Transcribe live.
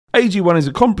AG1 is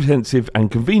a comprehensive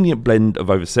and convenient blend of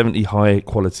over 70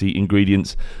 high-quality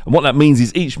ingredients, and what that means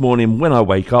is each morning when I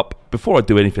wake up, before I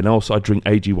do anything else, I drink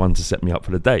AG1 to set me up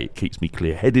for the day. It keeps me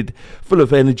clear-headed, full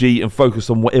of energy, and focused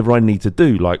on whatever I need to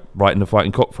do, like writing the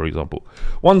Fighting Cock, for example.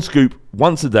 One scoop,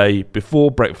 once a day,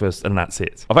 before breakfast, and that's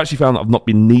it. I've actually found that I've not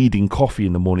been needing coffee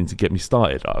in the morning to get me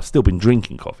started. I've still been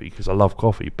drinking coffee because I love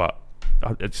coffee, but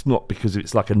it's not because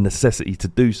it's like a necessity to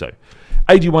do so.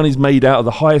 AG1 is made out of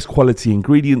the highest quality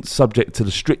ingredients subject to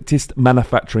the strictest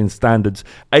manufacturing standards.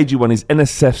 AG1 is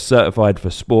NSF certified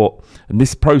for sport, and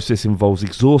this process involves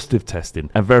exhaustive testing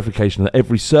and verification that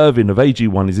every serving of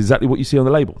AG1 is exactly what you see on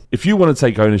the label. If you want to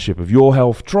take ownership of your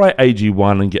health, try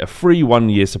AG1 and get a free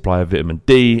 1-year supply of vitamin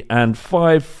D and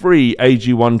 5 free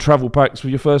AG1 travel packs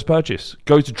with your first purchase.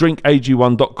 Go to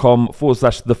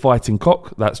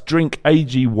drinkag1.com/thefightingcock. That's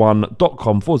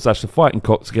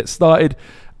drinkag1.com/thefightingcock to get started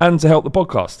and to help the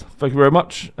podcast. Thank you very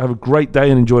much. Have a great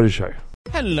day and enjoy the show.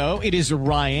 Hello, it is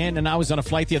Ryan, and I was on a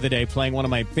flight the other day playing one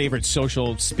of my favorite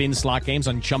social spin slot games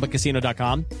on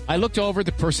ChumbaCasino.com. I looked over at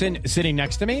the person sitting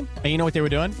next to me, and you know what they were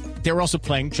doing? They were also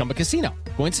playing Chumba Casino.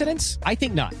 Coincidence? I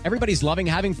think not. Everybody's loving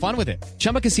having fun with it.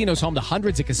 Chumba Casino is home to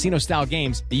hundreds of casino-style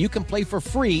games that you can play for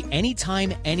free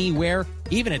anytime, anywhere,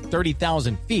 even at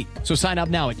 30,000 feet. So sign up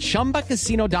now at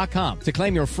ChumbaCasino.com to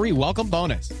claim your free welcome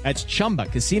bonus. That's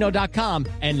ChumbaCasino.com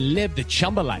and live the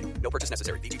Chumba life. No purchase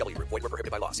necessary. VGW. Void where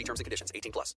prohibited by law. See terms and conditions.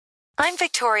 18+. I'm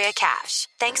Victoria Cash.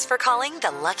 Thanks for calling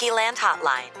the Lucky Land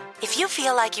Hotline. If you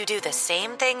feel like you do the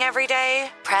same thing every day,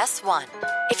 press 1.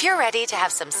 If you're ready to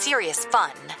have some serious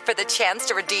fun for the chance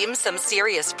to redeem some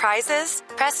serious prizes,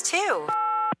 press 2.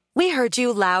 We heard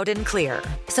you loud and clear.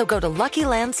 So go to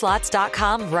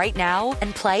LuckyLandSlots.com right now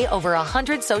and play over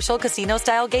 100 social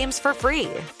casino-style games for free.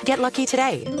 Get lucky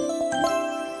today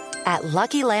at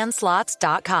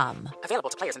LuckyLandSlots.com. Available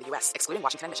to players in the U.S., excluding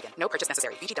Washington and Michigan. No purchase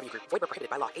necessary. VGW Group. Void where prohibited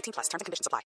by law. 18+. Terms and conditions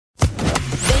apply.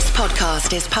 This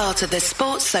podcast is part of the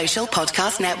Sports Social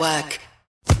Podcast Network.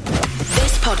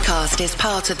 This podcast is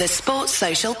part of the Sports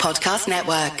Social Podcast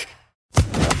Network.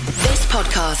 This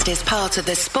podcast is part of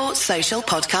the Sports Social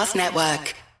Podcast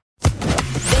Network.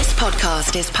 This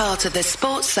podcast is part of the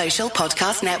Sports Social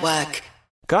Podcast Network.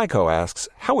 Geico asks,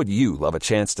 how would you love a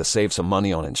chance to save some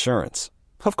money on insurance?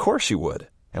 Of course you would.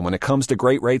 And when it comes to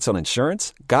great rates on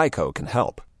insurance, Geico can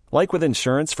help. Like with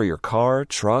insurance for your car,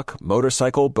 truck,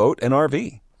 motorcycle, boat, and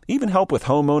RV. Even help with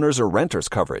homeowners or renters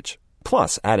coverage.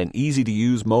 Plus, add an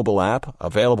easy-to-use mobile app,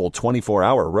 available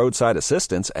 24-hour roadside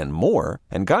assistance, and more,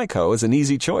 and Geico is an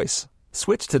easy choice.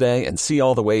 Switch today and see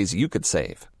all the ways you could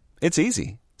save. It's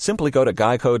easy. Simply go to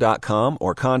geico.com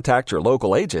or contact your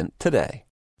local agent today.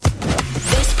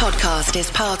 This podcast is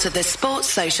part of the Sports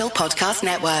Social Podcast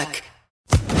Network.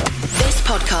 This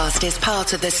podcast is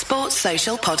part of the Sports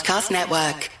Social Podcast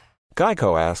Network.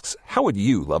 Geico asks, how would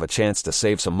you love a chance to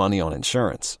save some money on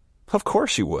insurance? Of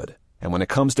course you would. And when it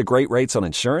comes to great rates on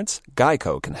insurance,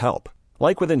 Geico can help.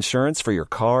 Like with insurance for your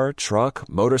car, truck,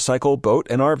 motorcycle, boat,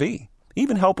 and RV.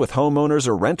 Even help with homeowners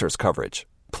or renters coverage.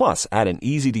 Plus, add an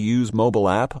easy-to-use mobile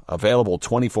app, available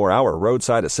 24-hour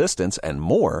roadside assistance, and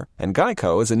more, and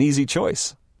Geico is an easy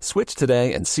choice. Switch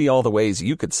today and see all the ways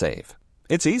you could save.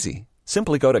 It's easy.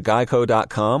 Simply go to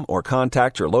geico.com or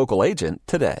contact your local agent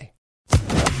today.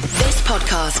 This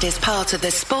podcast is part of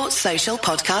the Sports Social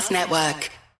Podcast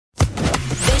Network.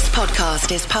 This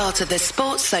podcast is part of the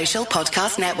Sports Social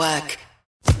Podcast Network.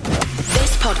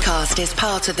 This podcast is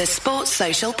part of the Sports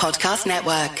Social Podcast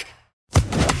Network.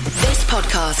 This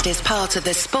podcast is part of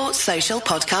the Sports Social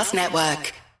Podcast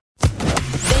Network.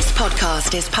 This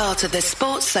podcast is part of the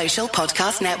Sports Social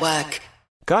Podcast Network.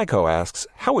 Geico asks,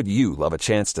 how would you love a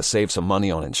chance to save some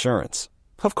money on insurance?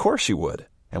 Of course you would.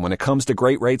 And when it comes to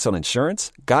great rates on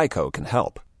insurance, Geico can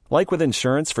help. Like with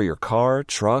insurance for your car,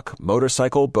 truck,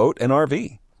 motorcycle, boat, and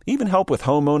RV. Even help with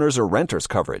homeowners or renters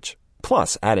coverage.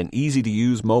 Plus, add an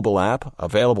easy-to-use mobile app,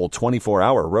 available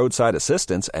 24-hour roadside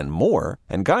assistance, and more,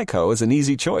 and Geico is an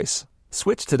easy choice.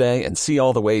 Switch today and see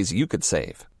all the ways you could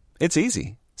save. It's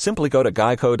easy. Simply go to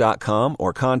geico.com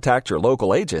or contact your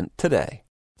local agent today.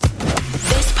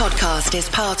 This podcast is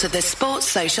part of the Sports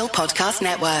Social Podcast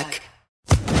Network.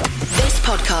 This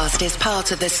podcast is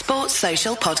part of the Sports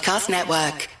Social Podcast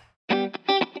Network.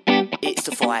 It's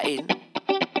the fighting.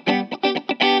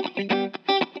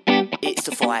 It's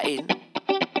the fighting.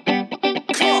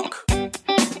 Cock.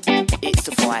 It's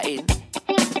the fighting.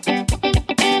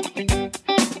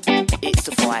 It's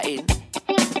the fighting.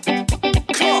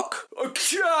 Cock.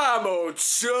 Come on,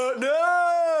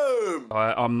 Tottenham.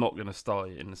 I'm not going to start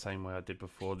it in the same way I did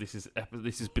before. This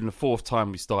has been the fourth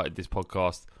time we started this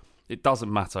podcast. It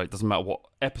doesn't matter. It doesn't matter what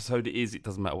episode it is. It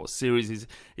doesn't matter what series it is.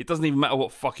 It doesn't even matter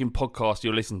what fucking podcast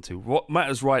you're listening to. What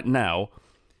matters right now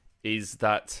is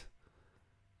that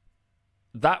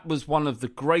was one of the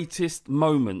greatest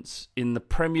moments in the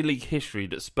Premier League history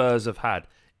that Spurs have had.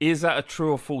 Is that a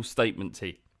true or false statement,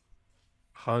 T?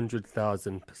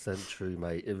 100,000% true,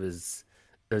 mate. There's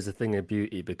a thing of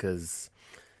beauty because,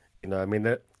 I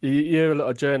mean, you hear a lot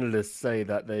of journalists say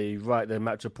that they write their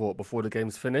match report before the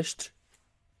game's finished.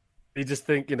 You just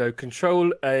think,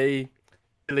 Control A,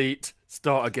 delete,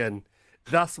 start again.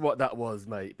 That's what that was,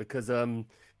 mate. Because I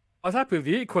was happy with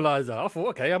the equaliser. I thought,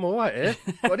 okay, I'm all right here.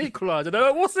 Got an equaliser.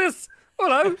 No, what's this?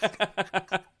 Hello.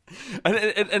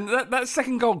 and that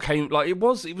second goal came it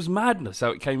was madness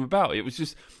how it came about. It was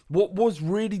just what was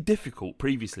really difficult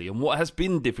previously, and what has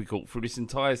been difficult for this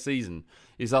entire season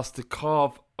is us to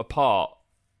carve apart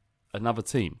another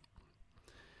team.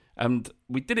 And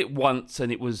we did it once,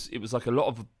 and it was like a lot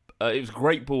of it was a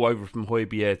great ball over from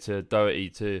Højbjerg to Doherty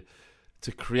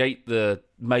to create the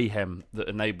mayhem that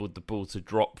enabled the ball to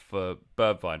drop for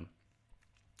Bergwijn.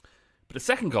 But the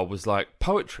second goal was like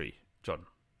poetry, John.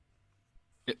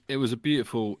 It was a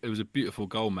beautiful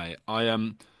goal, mate.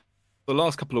 The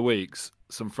last couple of weeks,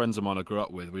 some friends of mine I grew up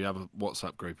with, we have a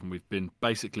WhatsApp group, and we've been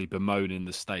basically bemoaning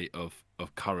the state of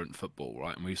current football,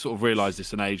 right? And we sort of realised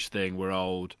it's an age thing. We're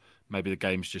old. Maybe the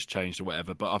game's just changed or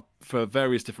whatever. But I've, for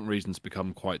various different reasons,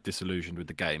 become quite disillusioned with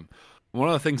the game. One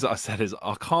of the things that I said is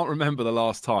I can't remember the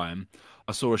last time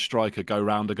I saw a striker go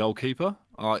round a goalkeeper.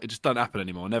 It just don't happen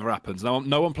anymore. It never happens. No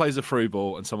one plays a through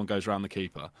ball and someone goes round the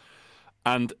keeper.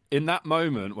 And in that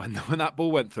moment, when that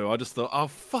ball went through, I just thought, oh,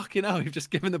 fucking hell, you've just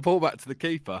given the ball back to the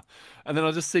keeper. And then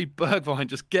I just see Bergwijn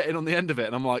just getting on the end of it.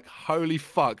 And I'm like, holy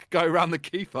fuck, go around the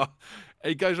keeper.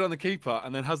 He goes around the keeper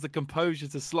and then has the composure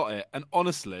to slot it. And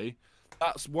honestly,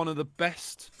 that's one of the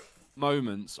best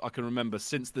moments I can remember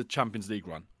since the Champions League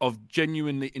run, of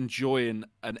genuinely enjoying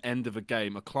an end of a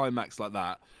game, a climax like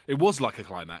that. It was like a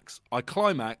climax. I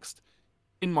climaxed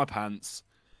in my pants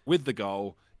with the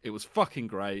goal. It was fucking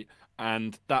great,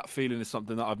 and that feeling is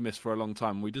something that I've missed for a long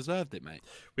time. We deserved it, mate.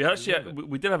 We actually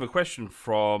we did have a question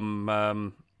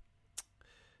from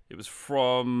it was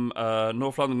from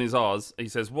North London is ours. He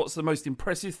says, "What's the most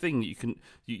impressive thing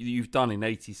you've done in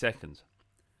 80 seconds?"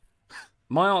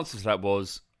 My answer to that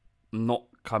was not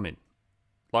coming.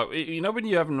 Like, when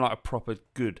you're having like a proper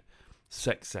good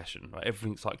sex session, like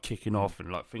everything's like kicking off,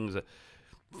 and like things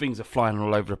are flying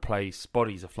all over the place,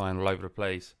 bodies are flying all over the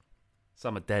place.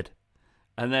 Some are dead,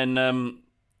 and then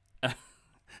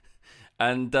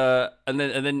and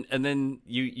then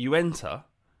you enter,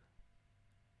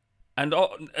 and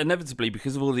inevitably,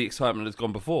 because of all the excitement that's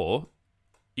gone before,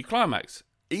 you climax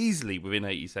easily within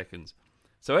 80 seconds.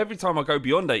 So every time I go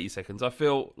beyond 80 seconds, I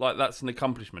feel like that's an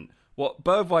accomplishment. What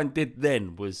Bergwijn did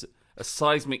then was a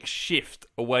seismic shift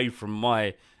away from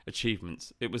my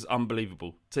achievements. It was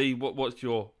unbelievable. T, what's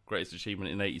your greatest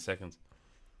achievement in 80 seconds?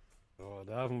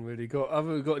 God, I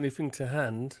haven't got anything to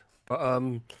hand, but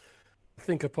I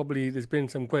think there's been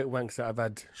some great wanks that I've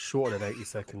had shorter than 80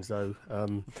 seconds though.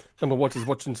 Remember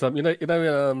watching some, back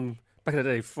in the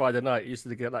day, Friday night, you used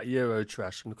to get like Euro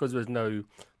trash, and because there was no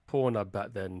Pornhub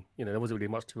back then, there wasn't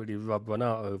really much to really rub one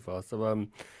out over. So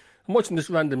I'm watching this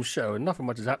random show and nothing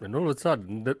much is happening. All of a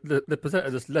sudden, the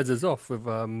presenter just lets us off with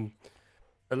a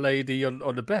lady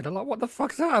on the bed. I'm like, what the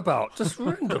fuck's that about? Just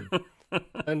random.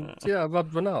 And yeah, I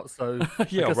rubbed one out. So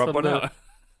yeah, rub one out.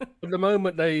 From the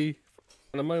moment they,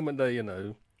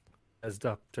 heads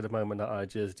up to the moment that I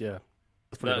jizzed, yeah.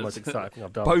 That's probably the most exciting thing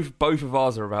I've done. Both of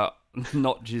ours are about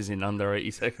not jizzing under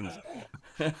 80 seconds.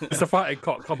 It's a fighting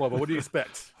cock. Come on, what do you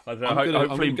expect? I don't know,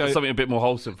 hopefully something a bit more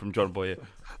wholesome from John Boyer.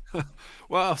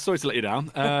 Well, sorry to let you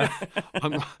down.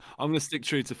 I'm going to stick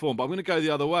true to form, but I'm going to go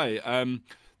the other way.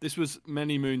 This was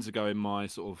many moons ago in my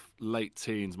sort of late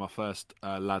teens, my first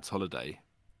lads' holiday,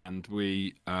 and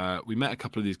we met a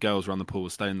couple of these girls around the pool,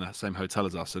 staying in the same hotel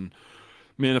as us, and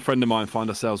me and a friend of mine find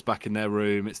ourselves back in their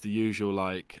room. It's the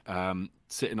usual,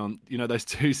 sitting on, those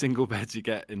two single beds you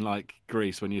get in like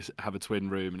Greece when you have a twin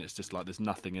room, and it's just like there's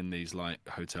nothing in these like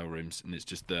hotel rooms, and it's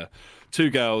just the two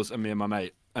girls and me and my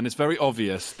mate. And it's very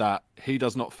obvious that he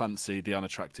does not fancy the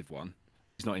unattractive one.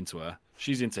 He's not into her.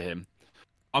 She's into him.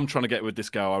 I'm trying to get with this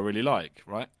girl I really like,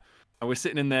 right? And we're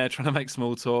sitting in there trying to make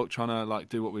small talk, trying to like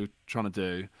do what we were trying to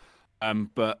do.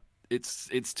 But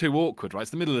it's too awkward, right?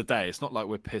 It's the middle of the day. It's not like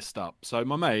we're pissed up. So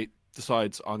my mate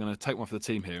decides I'm going to take one for the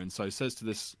team here, and so says to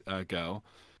this girl,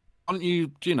 "Why don't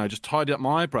you just tidy up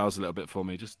my eyebrows a little bit for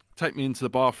me? Just take me into the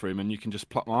bathroom, and you can just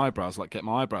pluck my eyebrows, like get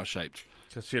my eyebrows shaped."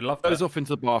 Because she loved that. Goes off into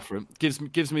the bathroom,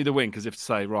 gives me the wink as if to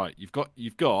say, "Right, you've got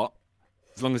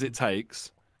as long as it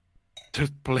takes. to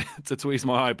tweeze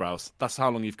my eyebrows. That's how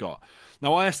long you've got.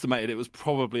 Now, I estimated it was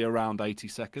probably around 80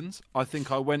 seconds. I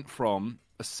think I went from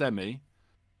a semi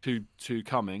to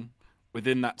coming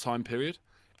within that time period.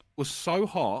 It was so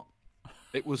hot.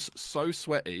 It was so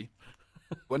sweaty.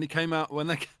 When he came out, when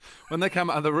they came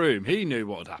out of the room, he knew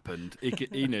what had happened.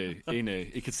 He knew.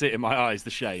 He could see it in my eyes, the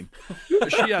shame.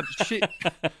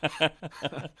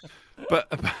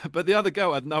 But the other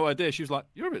girl had no idea. She was like,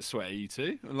 "You're a bit sweaty, you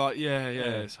two." I'm like, "Yeah,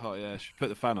 it's hot. Yeah." She put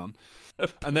the fan on,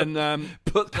 and then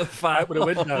put the fan open the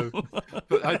window.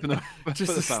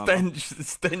 Just the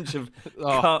stench of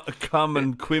cum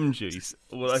and quim juice,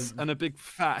 and a big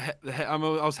fat. I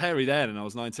was hairy then, and I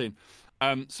was 19.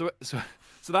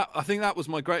 So that, I think that was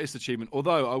my greatest achievement.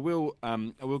 Although I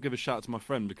will give a shout out to my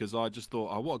friend, because I just thought,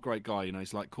 oh, what a great guy. You know,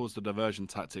 he's like caused a diversion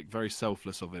tactic, very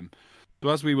selfless of him. So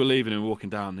as we were leaving and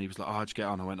walking down, he was like, "Oh, how'd you get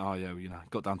on?" I went, "Oh yeah,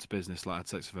 got down to business. Like, I had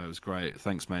sex with her. It was great.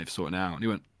 Thanks, mate, for sorting it out." And he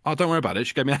went, "Oh, don't worry about it.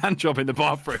 She gave me a hand job in the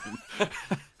bathroom."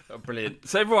 Oh, brilliant.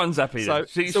 So everyone's happy. So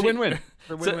win-win.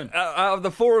 So, out of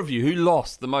the four of you, who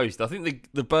lost the most? I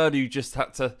think the bird who just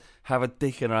had to have a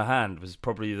dick in her hand was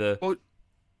probably the.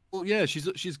 Well, yeah,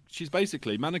 she's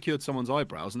basically manicured someone's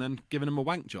eyebrows and then given him a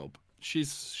wank job.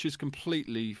 She's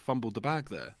completely fumbled the bag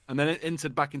there, and then it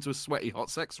entered back into a sweaty, hot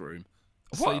sex room.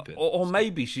 Sleeping. Or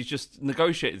maybe she's just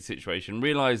negotiated the situation,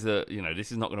 realised that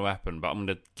this is not going to happen, but I'm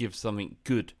going to give something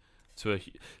good to a.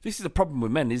 This is the problem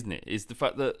with men, isn't it? Is the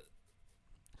fact that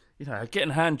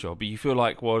getting a hand job, but you feel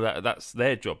like, well, that's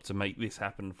their job to make this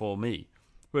happen for me.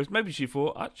 Whereas maybe she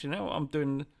thought, actually, no, I'm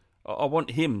doing. I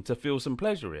want him to feel some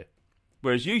pleasure here.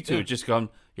 Whereas you two have just gone,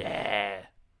 yeah.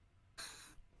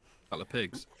 Couple of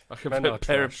pigs. Like a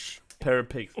pair of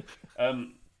pigs.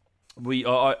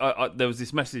 There was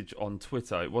this message on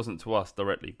Twitter. It wasn't to us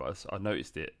directly, but I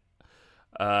noticed it.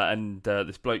 And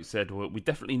this bloke said, well, we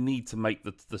definitely need to make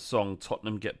the song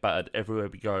Tottenham Get Battered Everywhere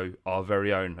We Go our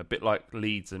very own. A bit like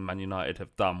Leeds and Man United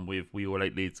have done with We All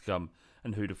Hate Leeds Come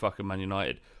and Who the Fuck are Man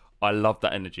United. I love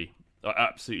that energy. I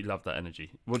absolutely love that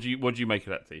energy. What do you make of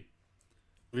that, T?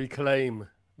 Reclaim.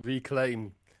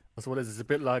 That's what it is. It's a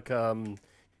bit like Ebo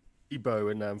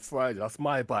and Friday. That's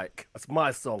my bike. That's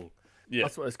my song. Yeah.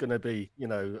 That's what it's going to be.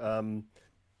 The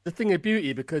thing of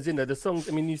beauty, because the songs.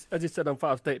 I mean, as you said on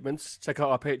 5 Statements, check out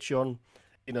our Patreon.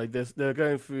 They're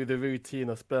going through the routine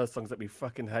of Spurs songs that we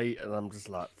fucking hate, and I'm just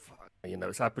like, fuck,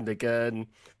 it's happened again.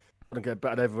 Gonna get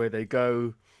battered everywhere they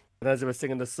go. And as they were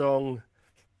singing the song,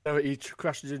 he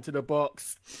crashes into the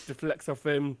box, deflects off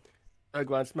him,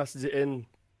 Bergwijn smashes it in.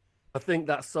 I think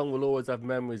that song will always have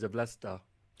memories of Leicester.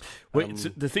 Wait, so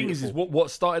the thing is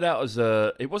what started out as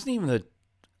it wasn't even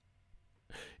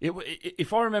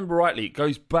if I remember rightly, it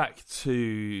goes back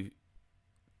to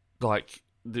like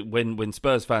when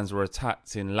Spurs fans were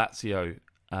attacked in Lazio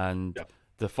and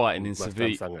the fighting in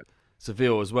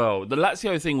Seville as well. The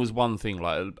Lazio thing was one thing,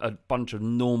 like a bunch of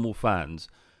normal fans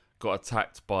got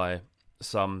attacked by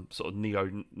some sort of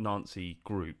neo-Nazi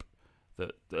group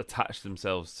that attached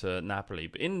themselves to Napoli.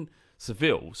 But in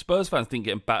Seville, Spurs fans didn't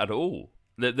get battered at all.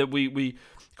 We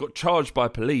got charged by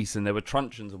police and there were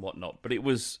truncheons and whatnot, but it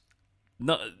was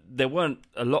not. There weren't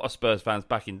a lot of Spurs fans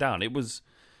backing down. It weren't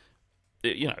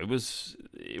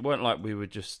like we were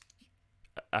just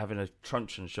having a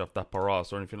truncheon shoved up our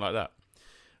arse or anything like that.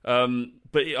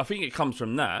 But I think it comes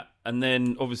from that, and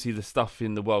then obviously the stuff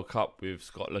in the World Cup with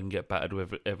Scotland get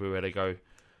battered everywhere they go.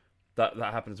 That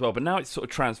happened as well, but now it's sort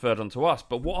of transferred onto us.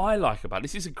 But what I like about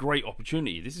this is a great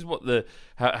opportunity. This is what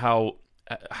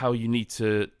how you need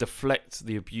to deflect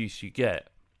the abuse you get.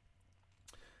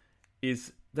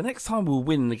 Is the next time we'll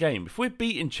win the game. If we're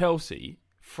beating Chelsea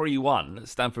 3-1 at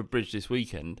Stamford Bridge this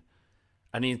weekend,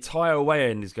 and the entire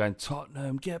away end is going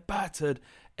Tottenham get battered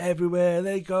everywhere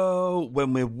they go.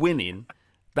 When we're winning,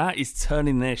 that is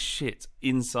turning their shit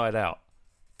inside out.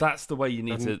 That's the way you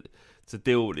need to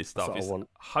deal with this stuff. It's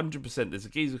 100%. There's a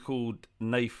geezer called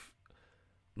Naif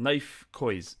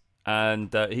Coys,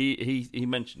 and he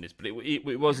mentioned this, but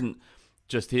it wasn't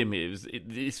just him.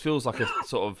 It feels like a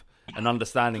sort of an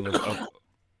understanding of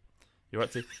you're right,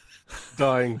 T?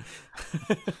 Dying.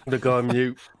 The guy on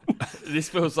mute. This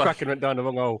feels like cracking went down the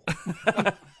wrong hole.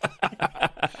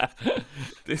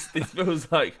 This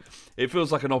feels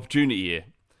like an opportunity here.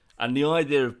 And the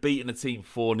idea of beating a team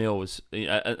 4-0 is,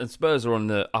 and Spurs are on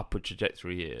the upward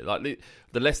trajectory here. Like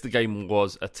the Leicester game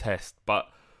was a test,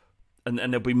 and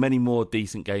there'll be many more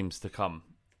decent games to come.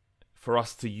 For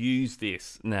us to use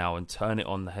this now and turn it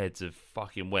on the heads of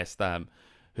fucking West Ham,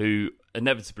 who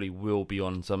inevitably will be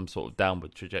on some sort of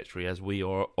downward trajectory as we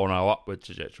are on our upward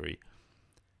trajectory,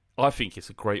 I think it's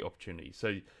a great opportunity.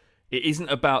 So it isn't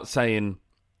about saying,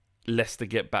 Leicester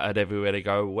get battered everywhere they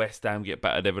go, West Ham get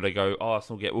battered everywhere they go,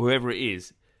 Arsenal get whoever it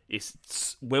is.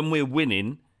 It's when we're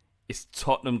winning, it's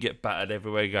Tottenham get battered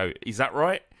everywhere they go. Is that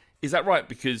right? Is that right?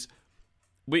 Because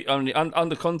we only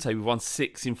under Conte we won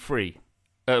 6 in 3.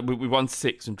 We won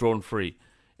 6 and drawn 3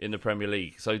 in the Premier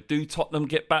League. So do Tottenham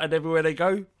get battered everywhere they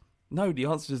go? No, the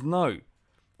answer is no.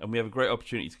 And we have a great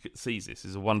opportunity to seize this.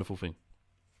 It's a wonderful thing.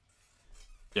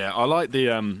 Yeah, I like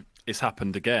the it's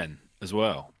happened again as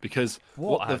well, because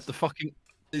what the fucking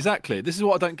exactly. This is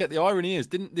what I don't get. The irony is,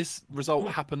 didn't this result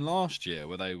happen last year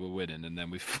where they were winning and then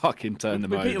we fucking turned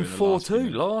them over? We beat them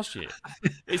 4-2 last year.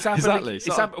 It's happened.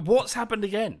 Exactly. What's happened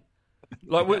again?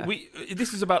 Like we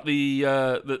this is about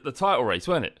the title race,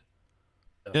 wasn't it?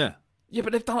 Yeah. Yeah,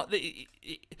 but they've done.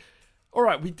 All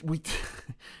right,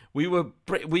 we were.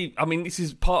 I mean, this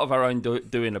is part of our own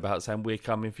doing about saying we're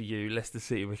coming for you, Leicester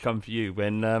City. We're coming for you.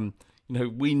 When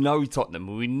we know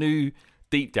Tottenham. We knew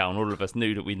deep down, all of us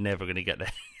knew that we're never going to get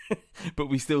there, but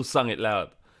we still sung it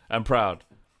loud and proud,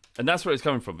 and that's where it's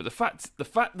coming from. But the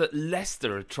fact that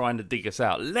Leicester are trying to dig us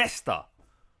out, Leicester,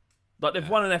 like they've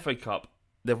won an FA Cup,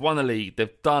 they've won a league,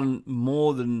 they've done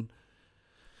more than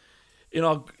in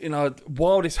our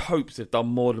wildest hopes. They've done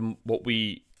more than what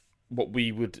we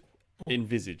would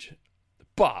envisage,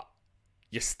 but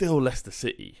you're still Leicester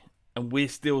City, and we're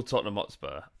still Tottenham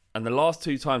Hotspur. And the last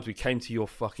 2 times we came to your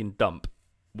fucking dump,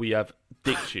 we have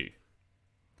dicked you.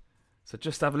 So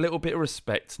just have a little bit of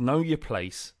respect, know your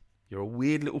place. You're a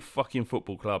weird little fucking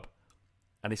football club,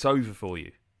 and it's over for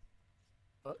you.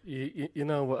 You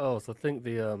know what else? I think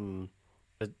the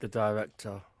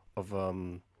director of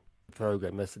the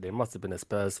program yesterday must have been a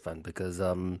Spurs fan, because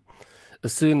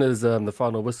as soon as the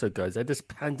final whistle goes, they just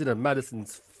panned in on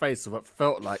Maddison's face for what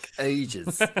felt like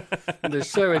ages. And they're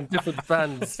showing different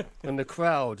fans in the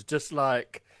crowd just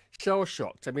like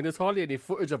shell-shocked. I mean, there's hardly any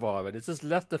footage of our end. It's just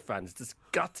Leicester fans just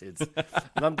gutted.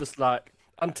 And I'm just like,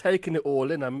 I'm taking it all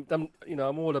in. I'm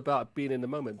all about being in the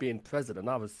moment, being present. And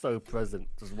I was so present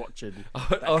just watching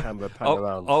that camera pan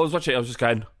around. I was watching it. I was just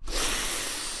going...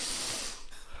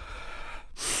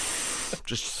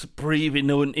 just breathing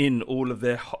in all of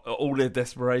their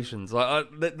desperations. Like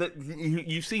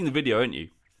you've seen the video, haven't you?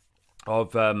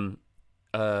 Of that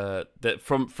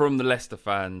from the Leicester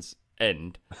fans'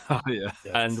 end. Oh yeah.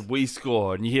 And we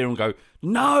score, and you hear them go,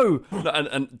 "No!"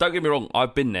 And don't get me wrong,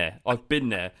 I've been there.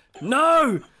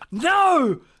 No,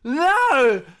 no,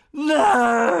 no,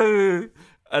 no.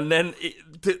 And then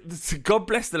God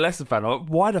bless the Leicester fan. I'm like,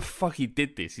 why the fuck he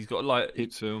did this? He's got like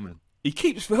keeps filming. He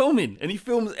keeps filming, and he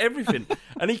films everything,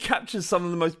 and he captures some of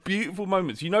the most beautiful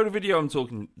moments. You know the video I'm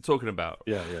talking about?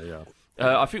 Yeah.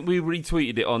 I think we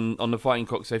retweeted it on the Fighting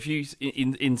Cock. So if you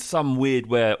in some weird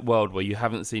world where you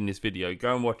haven't seen this video,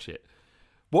 go and watch it.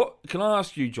 What can I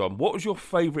ask you, John? What was your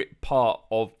favourite part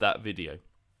of that video?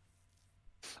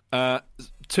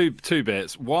 Two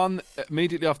bits. One,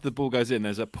 immediately after the ball goes in,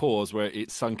 there's a pause where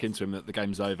it's sunk into him that the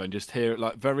game's over, and just hear it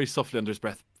like very softly under his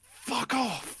breath. Fuck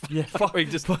off! Yeah, fuck. He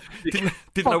just didn't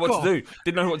know what to do.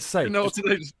 Didn't know what to say. Didn't know what to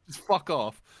do. Just fuck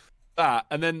off. That,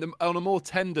 and then on a more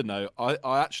tender note, I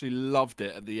actually loved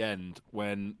it at the end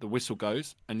when the whistle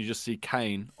goes and you just see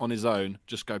Kane on his own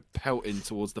just go pelting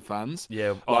towards the fans.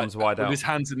 Yeah, arms wide out, with his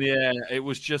hands in the air. It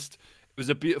was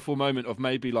a beautiful moment of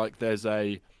maybe like there's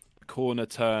a corner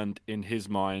turned in his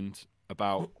mind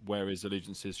about where his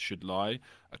allegiances should lie.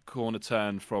 A corner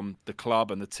turn from the club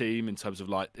and the team in terms of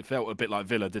like, it felt a bit like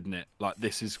Villa, didn't it? Like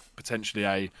this is potentially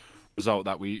a result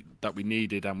that we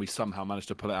needed, and we somehow managed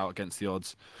to pull it out against the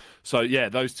odds. So yeah,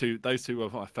 those two were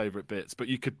my favourite bits. But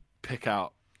you could pick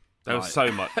out there was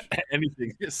so much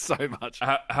anything. It's so much.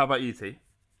 How about you, T?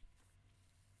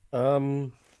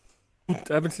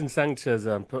 Everton Sanchez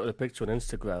put a picture on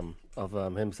Instagram of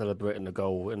him celebrating the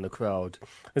goal in the crowd.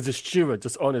 There's a steward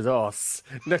just on his ass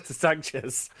next to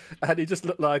Sanchez, and he just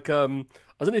looked like I don't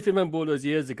know if you remember all those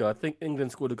years ago. I think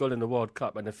England scored a goal in the World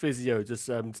Cup, and the physio just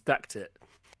stacked it,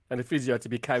 and the physio had to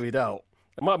be carried out.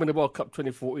 It might have been the World Cup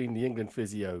 2014, the England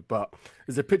physio, but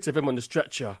there's a picture of him on the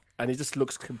stretcher, and he just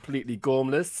looks completely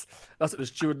gormless. That's what the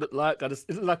steward looked like. It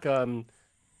looked like a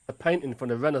painting from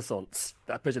the Renaissance.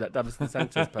 That picture that Davison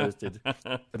Sanchez posted.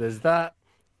 But there's that.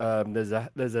 There's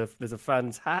a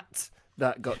fan's hat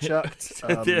that got chucked.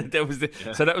 Yeah, there was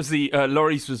so that was the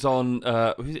Lloris was on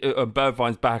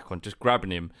Bergwijn's back on, just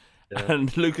grabbing him. Yeah.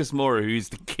 And Lucas Moura, who's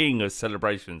the king of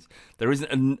celebrations. There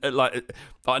isn't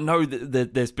I know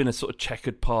that there's been a sort of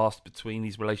checkered past between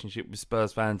his relationship with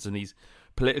Spurs fans and his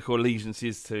political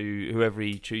allegiances to whoever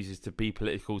he chooses to be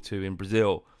political to in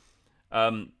Brazil.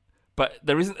 But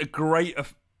there isn't a great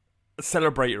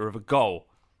celebrator of a goal.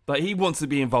 Like, he wants to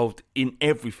be involved in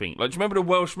everything. Like, do you remember the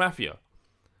Welsh Mafia?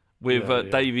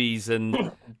 with Davies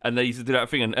and they used to do that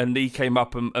thing, and he came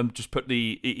up and just put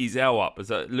his L up as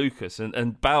Lucas,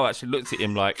 and Bale actually looked at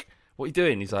him like, "What are you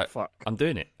doing?" He's like, Fuck. I'm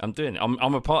doing it.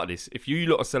 I'm a part of this. If you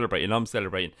lot are celebrating, I'm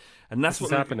celebrating, and that's This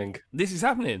what is happening. This is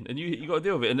happening, and you got to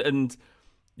deal with it. And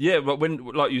yeah, but when,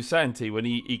 like you were saying, T, when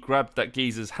he grabbed that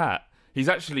geezer's hat, he's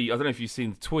actually, I don't know if you've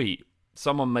seen the tweet.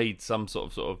 Someone made some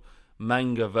sort of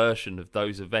manga version of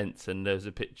those events, and there's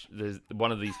a picture. There's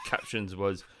one of these captions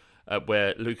was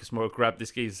where Lucas Moura grabbed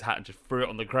this geezer's hat and just threw it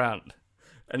on the ground,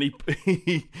 and he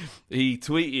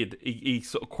tweeted, he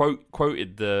sort of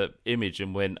quoted the image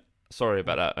and went, "Sorry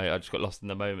about that, mate. I just got lost in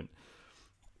the moment."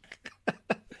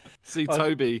 See,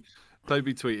 Toby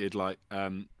tweeted like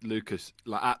Lucas,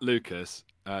 like at Lucas,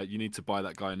 you need to buy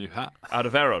that guy a new hat. Out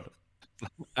of Herod,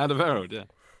 yeah.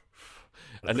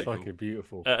 That's fucking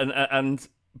beautiful.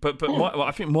 But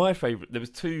I think my favourite, there was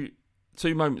two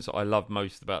moments that I loved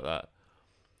most about that.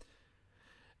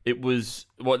 It was,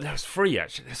 there was three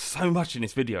actually. There's so much in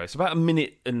this video. It's about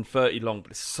 1:30 long,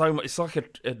 but it's so much. It's like a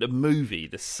movie.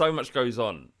 There's so much goes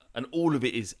on, and all of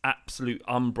it is absolute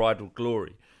unbridled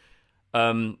glory.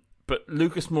 But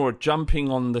Lucas Moura jumping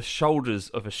on the shoulders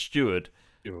of a steward,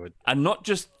 and not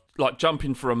just like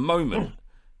jumping for a moment.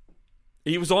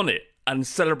 He was on it and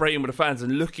celebrating with the fans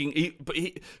and looking.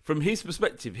 From his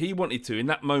perspective, he wanted to, in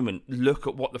that moment, look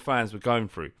at what the fans were going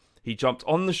through. He jumped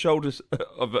on the shoulders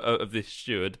of this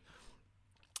steward,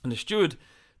 and the steward,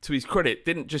 to his credit,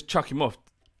 didn't just chuck him off.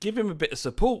 Give him a bit of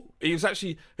support. He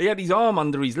had his arm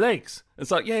under his legs. It's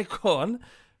like, yeah, go on.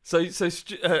 So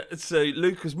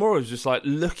Lucas Moura was just like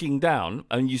looking down,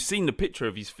 and you've seen the picture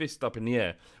of his fist up in the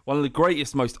air. One of the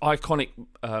greatest, most iconic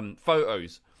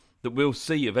photos that we'll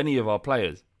see of any of our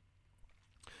players.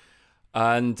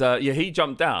 And he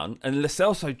jumped down, and Lo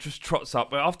Celso just trots up.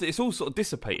 But after it's all sort of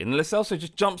dissipating, Lo Celso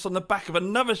just jumps on the back of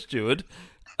another steward,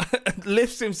 and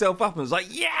lifts himself up, and is like,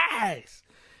 yes!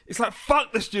 It's like,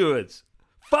 fuck the stewards.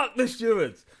 Fuck the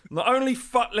stewards. Not only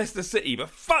fuck Leicester City, but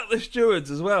fuck the stewards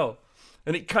as well.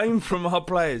 And it came from our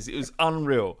players. It was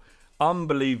unreal.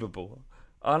 Unbelievable.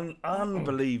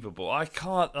 Unbelievable.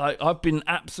 I've been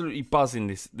absolutely buzzing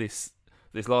this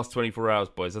last 24 hours,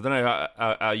 boys. I don't know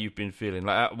how you've been feeling.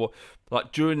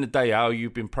 Like during the day, how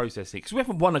you've been processing. Because we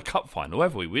haven't won a cup final,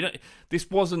 have we? This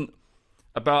wasn't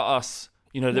about us.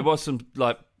 You know, there was some,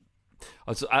 like,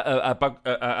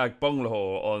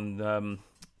 Bonglahor on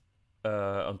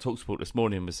TalkSport this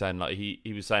morning was saying, like,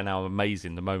 he was saying how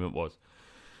amazing the moment was.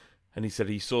 And he said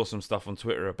he saw some stuff on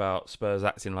Twitter about Spurs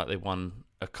acting like they won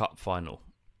a cup final.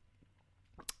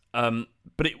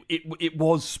 But it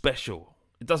was special.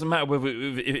 It doesn't matter whether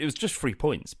it was just 3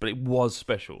 points, but it was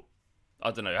special.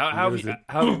 I don't know. How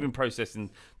have you been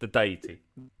processing the day, T?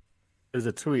 There's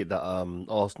a tweet that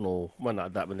Arsenal went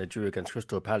like that when they drew against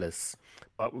Crystal Palace.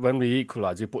 But when we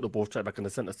equalised, we put the ball straight back in the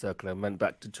centre circle and went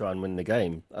back to try and win the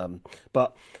game.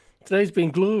 But today's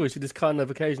been glorious. You just kind of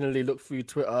occasionally look through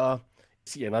Twitter,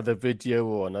 see another video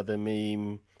or another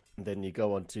meme, and then you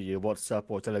go onto your WhatsApp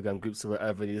or Telegram groups or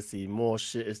whatever, and you just see more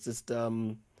shit. It's just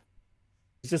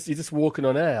you're just walking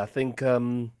on air. I think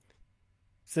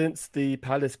since the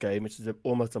Palace game, which is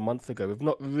almost a month ago, we've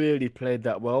not really played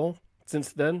that well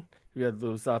since then. We had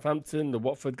the Southampton, the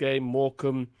Watford game,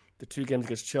 Morecambe, the 2 games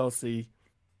against Chelsea.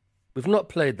 We've not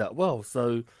played that well, so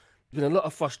there's been a lot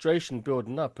of frustration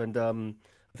building up. And I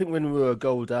think when we were a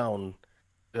goal down,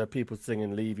 there were people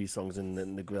singing Levy songs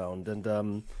in the ground. And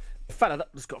the fact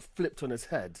that just got flipped on its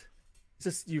head, it's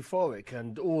just euphoric.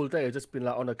 And all day I've just been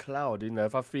like on a cloud. You know,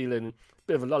 if I'm feeling a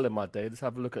bit of a lull in my day, just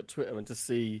have a look at Twitter and just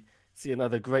see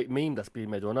another great meme that's being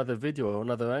made, or another video, or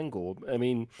another angle. I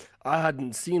mean, I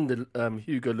hadn't seen the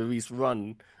Hugo Lloris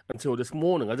run until this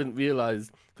morning. I didn't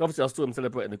realise, obviously I saw him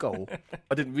celebrating the goal.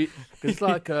 I didn't it's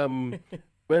like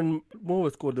when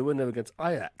Moura scored the winner against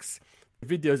Ajax,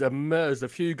 the videos emerged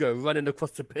of Hugo running across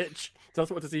the pitch. So I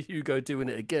just want to see Hugo doing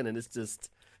it again, and it's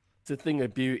a thing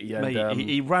of beauty. And mate,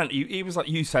 he ran. He was like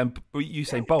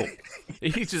Usain Bolt.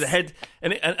 He's just ahead,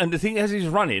 and the thing as he's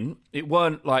running, it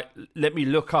weren't like let me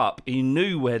look up. He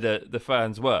knew where the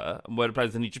fans were and where the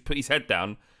players, and he just put his head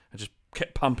down and just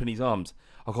kept pumping his arms.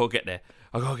 I gotta get there.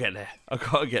 I gotta get there. I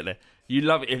gotta get there. You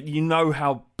love it. You know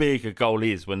how big a goal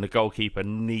is when the goalkeeper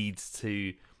needs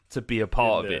to be a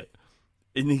part of it.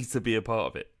 It needs to be a part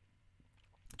of it.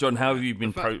 John, how have you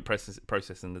been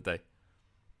processing the day?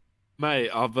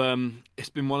 Mate, it's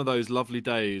been one of those lovely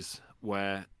days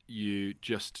where you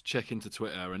just check into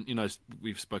Twitter, and you know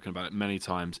we've spoken about it many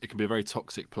times. It can be a very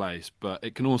toxic place, but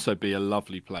it can also be a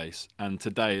lovely place. And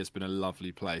today it's been a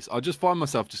lovely place. I just find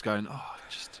myself just going,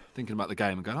 just thinking about the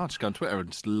game and going, I'll just go on Twitter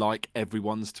and just like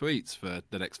everyone's tweets for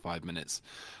the next 5 minutes.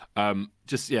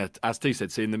 Just as T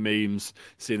said, seeing the memes,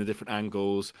 seeing the different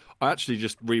angles. I actually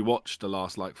just rewatched the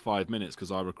last 5 minutes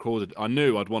because I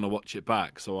knew I'd want to watch it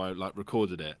back, so I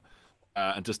recorded it.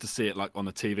 And just to see it on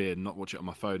the TV and not watch it on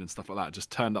my phone and stuff like that,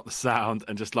 just turned up the sound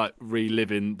and just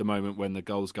reliving the moment when the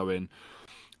goals go in.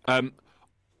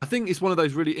 I think it's one of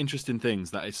those really interesting things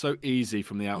that it's so easy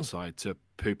from the outside to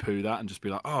poo-poo that and just be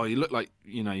like, oh, you look like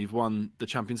you've won the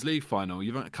Champions League final.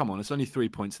 Come on, it's only 3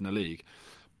 points in the league.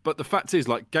 But the fact is,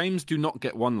 games do not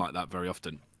get won like that very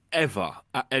often, ever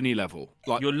at any level.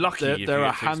 You're lucky. There are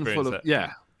a handful of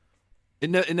It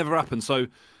never happens. So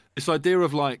this idea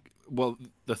of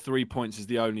the 3 points is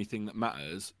the only thing that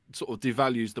matters sort of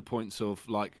devalues the points of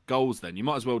goals. Then you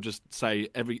might as well just say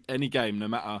any game, no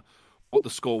matter what the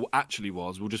score actually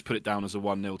was, we'll just put it down as a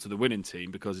 1-0 to the winning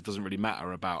team because it doesn't really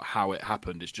matter about how it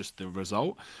happened. It's just the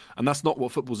result. And that's not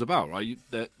what football's about, right?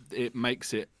 It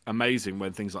makes it amazing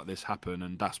when things like this happen,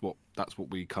 and that's what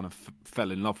we kind of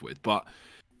fell in love with. But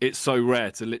it's so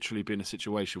rare to literally be in a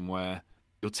situation where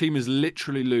your team is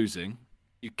literally losing,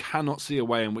 you cannot see a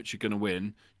way in which you're going to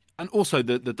win. And also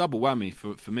the double whammy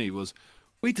for me was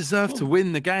we deserved to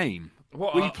win the game.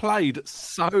 We played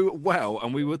so well,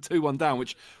 and we were 2-1 down,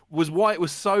 which was why it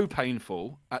was so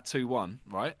painful at 2-1,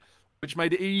 right? Which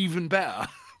made it even better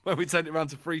when we turned it around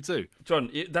to 3-2. John,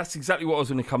 that's exactly what I was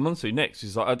going to come on to next.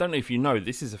 Is I don't know if you know,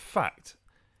 this is a fact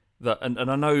that, and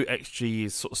I know XG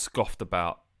is sort of scoffed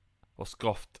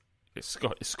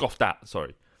at.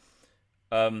 Sorry,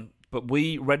 but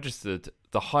we registered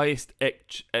the highest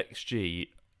XG.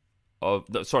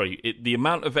 The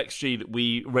amount of XG that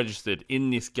we registered in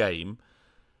this game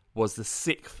was the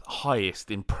 6th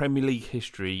highest in Premier League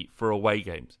history for away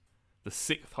games. The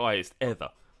 6th highest ever.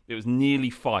 It was nearly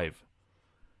 5.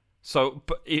 So,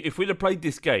 but if we'd have played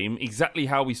this game exactly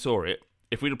how we saw it,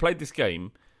 if we'd have played this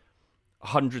game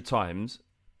 100 times,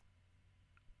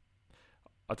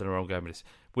 I don't know where I'm going with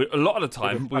this. A lot of the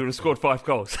time, we would have scored 5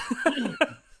 goals.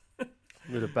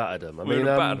 We would have battered them. We would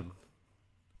have battered them.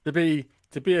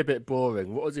 To be a bit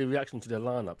boring, what was your reaction to the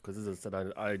lineup? Because as I said,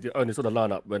 I only saw the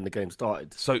lineup when the game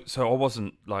started. So I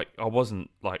wasn't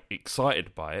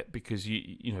excited by it because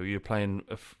you're playing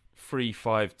a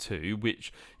 3-5-2,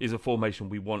 which is a formation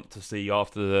we want to see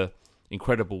after the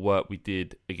incredible work we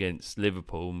did against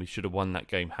Liverpool, and we should have won that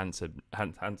game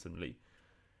handsomely.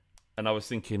 And I was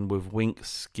thinking, with Winks,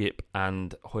 Skip,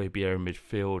 and Højbjerg in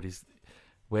midfield,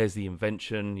 where's the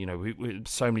invention? We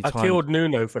so many times. I killed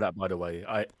Nuno for that, by the way.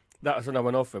 That's when I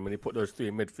went off him when he put those 3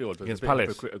 in midfield. It was against a bit Palace.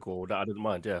 Hypocritical that I didn't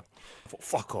mind. Yeah, I thought,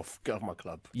 fuck off, get off my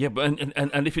club. Yeah, but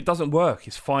and if it doesn't work,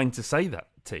 it's fine to say that.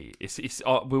 T. It's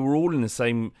we were all in the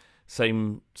same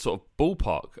sort of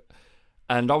ballpark,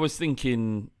 and I was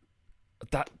thinking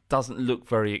that doesn't look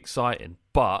very exciting,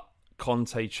 but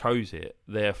Conte chose it,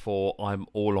 therefore I'm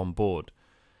all on board.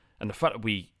 And the fact that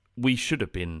we should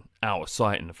have been out of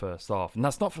sight in the first half. And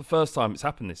that's not for the first time it's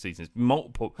happened this season. It's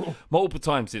multiple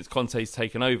times since Conte's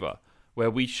taken over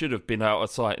where we should have been out of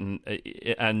sight.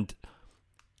 And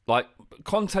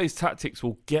Conte's tactics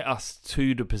will get us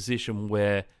to the position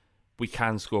where we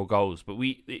can score goals. But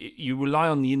you rely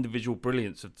on the individual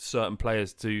brilliance of certain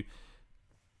players to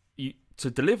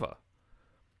deliver.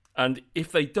 And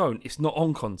if they don't, it's not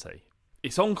on Conte.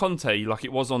 It's on Conte like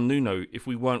it was on Nuno if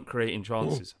we weren't creating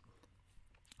chances.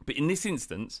 But in this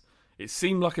instance, it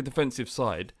seemed like a defensive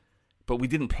side, but we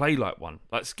didn't play like one.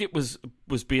 Skip was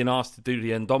being asked to do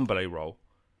the Ndombele role,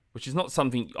 which is not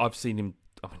something I've seen him.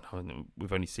 I mean,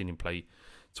 we've only seen him play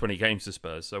 20 games for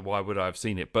Spurs, so why would I have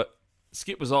seen it? But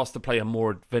Skip was asked to play a more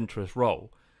adventurous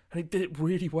role, and he did it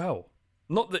really well.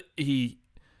 Not that he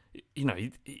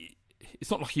it's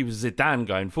not like he was Zidane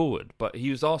going forward, but he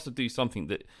was asked to do something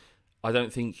that I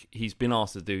don't think he's been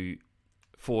asked to do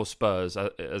for Spurs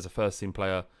as a first-team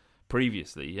player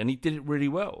previously, and he did it really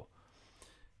well.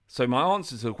 So my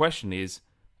answer to the question is,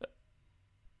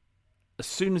 as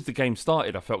soon as the game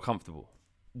started, I felt comfortable.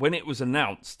 When it was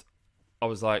announced, I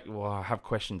was like, well, I have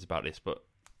questions about this, but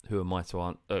who am I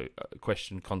to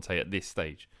question Conte at this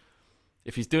stage?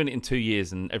 If he's doing it in 2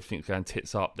 years and everything's going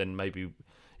tits up, then maybe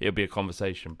it'll be a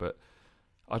conversation, but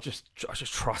I just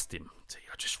trust him.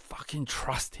 I just fucking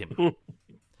trust him.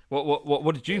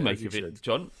 What did you make of it,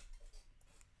 John?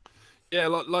 Yeah,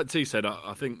 like T said,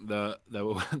 I think there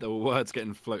were words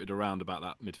getting floated around about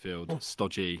that midfield,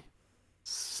 stodgy,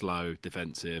 slow,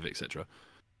 defensive, etc.,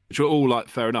 which were all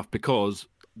fair enough because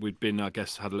we'd been, I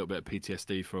guess, had a little bit of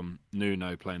PTSD from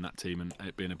Nuno playing that team and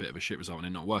it being a bit of a shit result and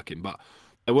it not working. But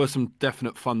there were some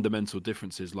definite fundamental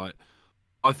differences.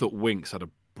 I thought Winks had a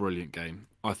brilliant game.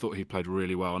 I thought he played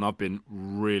really well, and I've been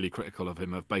really critical of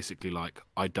him of basically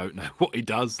I don't know what he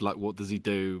does, what does he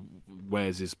do,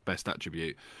 where's his best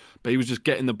attribute. But he was just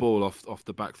getting the ball off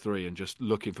the back three and just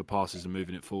looking for passes and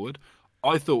moving it forward.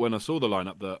 I thought when I saw the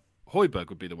lineup that Højbjerg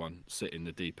would be the one sitting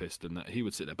the deepest and that he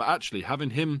would sit there. But actually,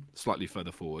 having him slightly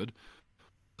further forward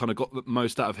kind of got the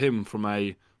most out of him from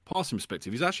a passing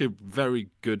perspective. He's actually a very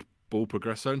good ball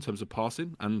progressor in terms of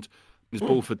passing, and his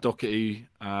ball for Doherty,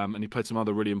 and he played some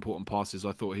other really important passes.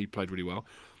 I thought he played really well.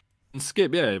 And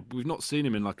Skip, yeah, we've not seen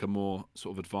him in like a more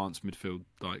sort of advanced midfield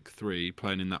like three,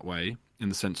 playing in that way, in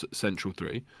the central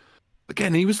three.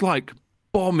 Again, he was like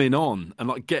bombing on and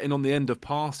like getting on the end of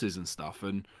passes and stuff.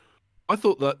 And I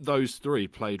thought that those three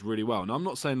played really well. And I'm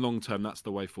not saying long term that's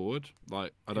the way forward.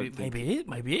 Like I don't think maybe it is.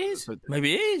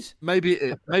 Maybe it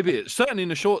is. Certainly in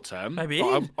the short term. Maybe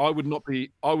it is. I would not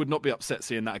be upset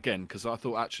seeing that again, because I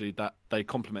thought actually that they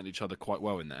complement each other quite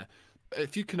well in there.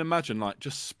 If you can imagine, like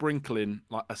just sprinkling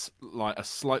like a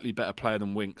slightly better player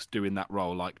than Winks doing that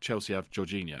role, like Chelsea have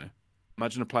Jorginho.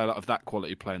 Imagine a player of that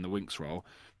quality playing the Winks role,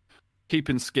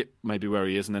 keeping Skip maybe where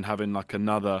he is, and then having like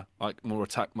another like more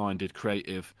attack-minded,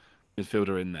 creative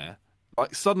midfielder in there.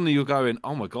 Like suddenly you're going,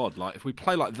 oh my god! Like if we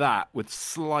play like that with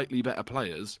slightly better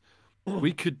players,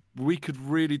 we could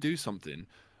really do something.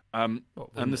 And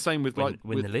the same with win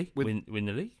the league. Win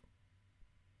the league.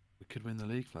 We could win the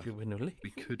league, Flav. We could win the league.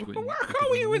 We could win. But why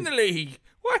can't we win the league?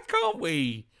 Why can't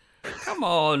we? Come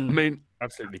on. I mean,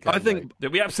 Absolutely can. I think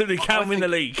That we absolutely can win the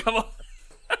league. Come on.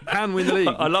 can win the league.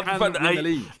 I love the fact win the that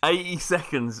league. 80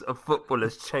 seconds of football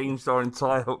has changed our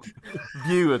entire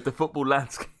view of the football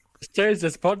landscape. Change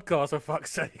this podcast, for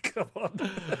fuck's sake. Come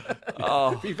on.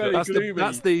 Oh, Be very That's gloomy. the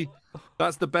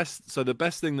best. So the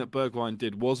best thing that Bergwijn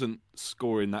did wasn't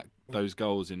scoring those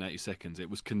goals in 80 seconds. It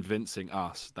was convincing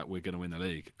us that we're going to win the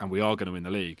league, and we are going to win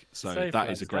the league. So Save that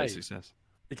is a Flav's great day. success.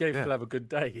 He gave Flav a good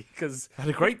day, because had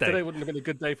a great day. today wouldn't have been a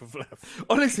good day for Flav.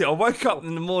 Honestly, I woke up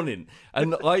in the morning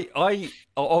and I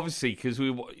obviously, because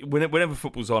whenever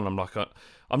football's on, I'm like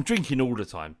I'm drinking all the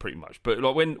time pretty much. But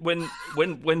like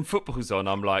when football's on,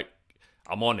 I'm like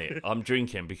I'm on it. I'm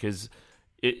drinking because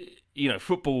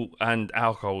football and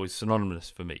alcohol is synonymous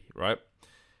for me, right?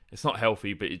 It's not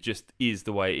healthy, but it just is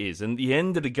the way it is. And at the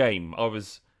end of the game, I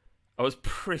was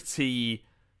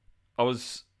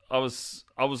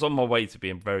on my way to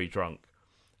being very drunk,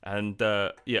 and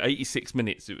 86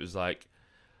 minutes. It was like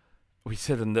we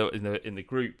said in the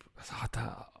group.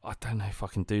 I don't know if I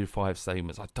can do 5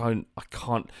 statements. I can't.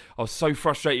 I was so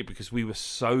frustrated because we were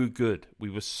so good. We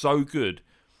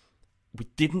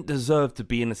didn't deserve to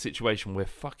be in a situation where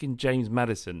fucking James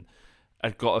Maddison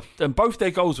had and both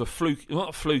their goals were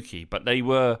not fluky, but they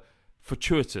were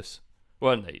fortuitous,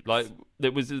 weren't they? Like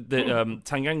there was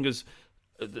Tanganga's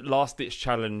last-ditch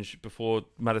challenge before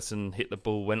Maddison hit the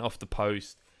ball, went off the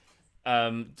post.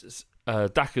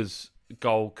 Daka's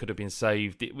goal could have been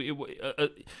saved.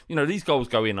 These goals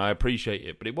go in. I appreciate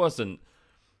it, but it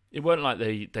weren't like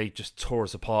they just tore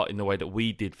us apart in the way that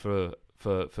we did for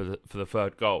the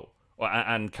third goal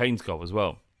and Kane's goal as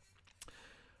well.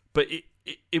 But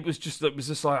it was just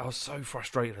like I was so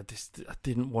frustrated. I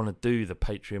didn't want to do the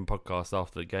Patreon podcast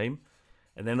after the game.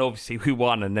 And then obviously we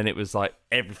won, and then it was like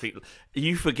everything.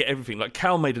 You forget everything. Like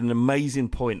Cal made an amazing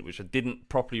point, which I didn't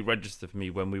properly register for me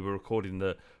when we were recording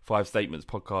the 5 Statements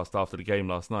podcast after the game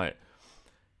last night.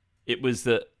 It was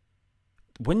that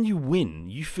when you win,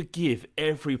 you forgive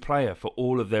every player for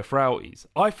all of their frailties.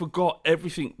 I forgot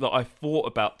everything that I thought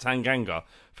about Tanganga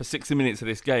for 60 minutes of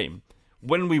this game.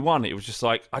 When we won, it was just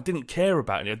like I didn't care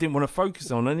about it. I didn't want to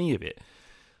focus on any of it.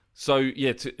 So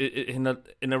yeah, in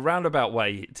a roundabout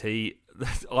way, T,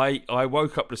 I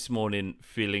woke up this morning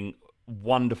feeling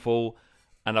wonderful,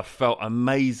 and I felt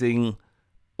amazing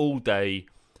all day.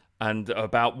 And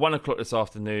about 1 o'clock this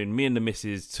afternoon, me and the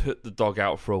missus took the dog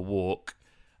out for a walk.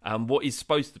 And what is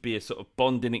supposed to be a sort of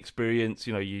bonding experience,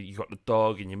 you got the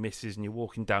dog and your missus, and you're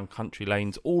walking down country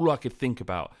lanes. All I could think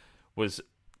about was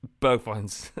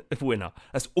Bergwijn's winner.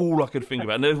 That's all I could think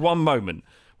about. And there was one moment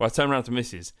where I turned around to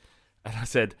missus and I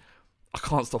said, I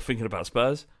can't stop thinking about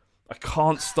Spurs. I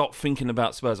can't stop thinking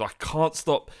about Spurs. I can't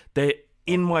stop. They're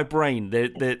in my brain.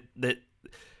 They're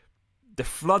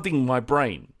flooding my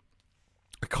brain.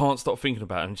 I can't stop thinking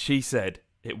about it. And she said,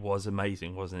 it was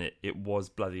amazing, wasn't it? It was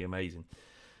bloody amazing.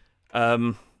 I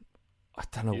don't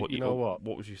know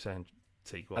what was you saying,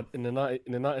 T? In the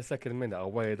 92nd minute, I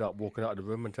waited up, walking out of the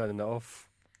room and turning it off.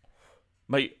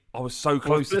 Mate, I was so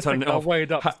close to turning it off. I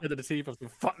weighed up instead of the TV. I was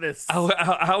like, fuck this.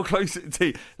 How close to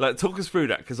you? Like, talk us through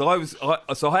that, because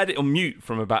I had it on mute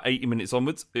from about 80 minutes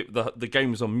onwards. The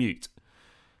game was on mute.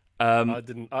 I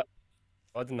didn't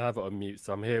have it on mute,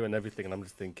 so I'm hearing everything, and I'm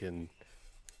just thinking,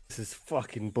 this is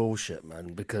fucking bullshit,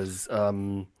 man. Because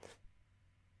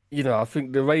I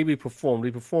think the way we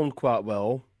performed quite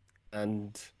well,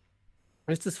 and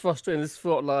it's just frustrating. This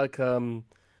felt like the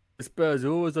Spurs are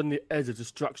always on the edge of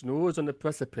destruction, always on the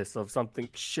precipice of something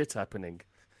shit happening,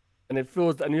 and you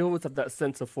always have that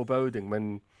sense of foreboding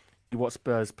when you watch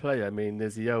Spurs play. I mean,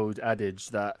 there's the old adage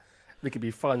that we could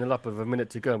be final up with a minute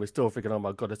to go, and we're still thinking, "Oh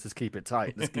my God, let's just keep it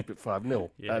tight. Let's keep it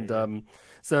 5-0."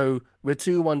 So we're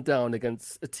 2-1 down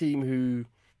against a team who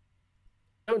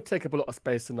don't take up a lot of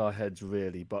space in our heads,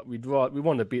 really, but we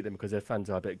want to beat them because their fans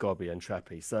are a bit gobby and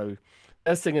trappy. So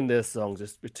they're singing their songs.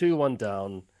 We're 2-1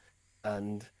 down,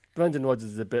 and Brendan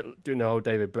Rodgers is a bit doing the whole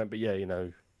David Brent, but yeah,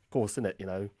 of course, in it,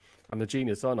 I'm the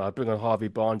genius, aren't I? I bring on Harvey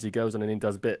Barnes, he goes on and he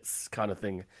does bits, kind of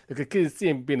thing. I could see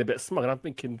him being a bit smug, and I'm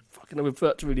thinking, fucking, we've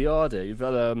worked really hard here. You've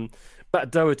had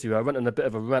Matt Doherty, who I went on a bit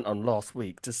of a rant on last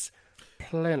week, just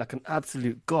playing like an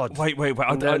absolute god. Wait. We've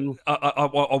got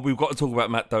to talk about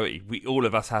Matt Doherty. All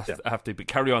of us have to. But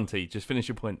carry on, T. Just finish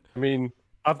your point.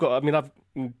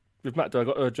 With Matt Doherty,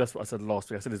 I've got to address what I said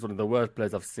last week. I said he's one of the worst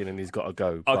players I've seen, and he's got to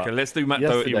go. Okay, let's do Matt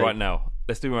Doherty right now.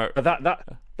 Let's do. But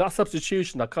that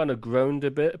substitution, I kind of groaned a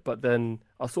bit, but then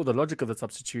I saw the logic of the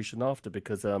substitution after,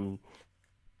 because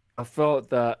I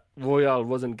felt that Royale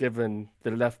wasn't giving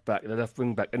the left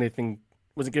wing back anything,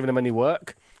 wasn't giving him any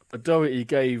work. But Doherty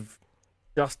gave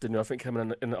Justin, who I think came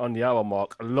in on the hour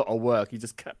mark, a lot of work. He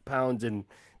just kept pounding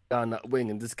down that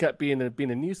wing and just kept being a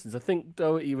nuisance. I think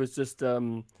Doherty was just.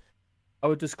 I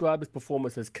would describe his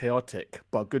performance as chaotic,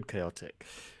 but good chaotic.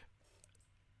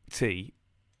 T,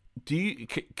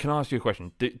 can I ask you a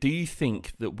question? Do you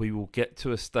think that we will get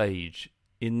to a stage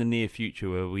in the near future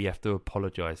where we have to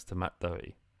apologise to Matt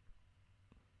Doherty?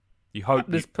 You hope,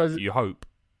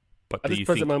 but at this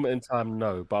present moment in time,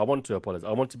 no. But I want to apologise.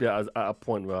 I want to be at a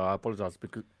point where I apologise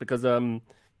because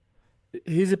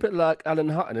he's a bit like Alan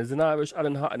Hutton. He's an Irish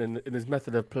Alan Hutton in his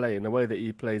method of play, in the way that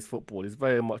he plays football. He's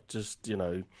very much just,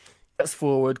 gets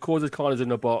forward, causes carnage in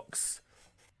the box,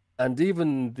 and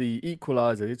even the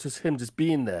equaliser, it's just him just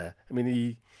being there. I mean,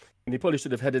 he probably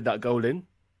should have headed that goal in.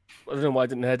 I don't know why he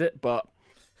didn't head it, but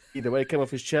either way, it came off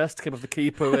his chest, came off the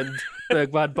keeper, and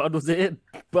Bergwijn bundles it in.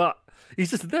 But he's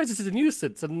just there, just as a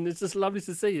nuisance, and it's just lovely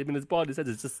to see. I mean, his body said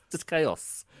it's just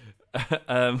chaos.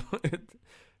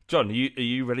 John, are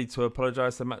you ready to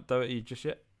apologise to Matt Doherty just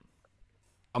yet?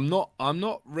 I'm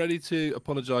not ready to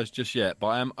apologise just yet, but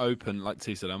I am open, like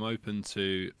T said, I'm open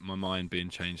to my mind being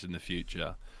changed in the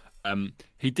future.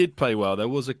 He did play well. There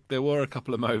were a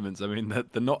couple of moments. I mean,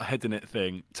 the not heading it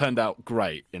thing turned out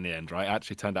great in the end, right? It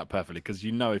actually turned out perfectly, because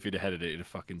if he'd have headed it, he'd have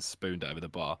fucking spooned it over the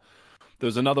bar. There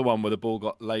was another one where the ball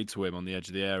got laid to him on the edge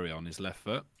of the area on his left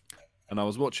foot. And I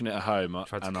was watching it at home, as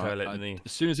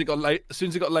soon as it got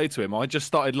laid to him, I just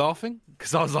started laughing,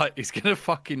 because I was like, he's gonna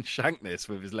fucking shank this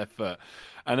with his left foot,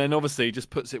 and then obviously he just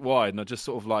puts it wide, and I just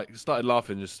sort of like started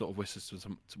laughing, just sort of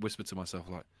whispered to myself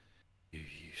like, "You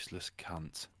useless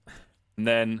cunt," and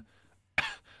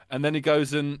then he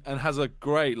goes and has a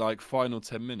great final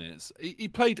 10 minutes. He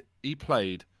played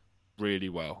really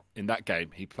well in that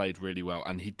game. He played really well,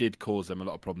 and he did cause them a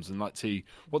lot of problems. And what T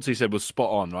said was spot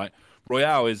on, right?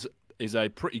 Royale is a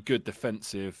pretty good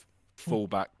defensive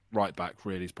fullback, right back,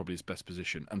 really is probably his best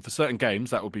position. And for certain games,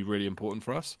 that would be really important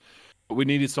for us. But we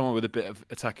needed someone with a bit of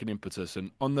attacking impetus. And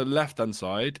on the left-hand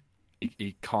side,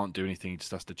 he can't do anything. He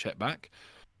just has to check back.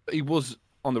 But he was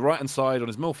on the right-hand side, on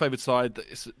his more favoured side.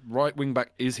 Right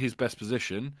wing-back is his best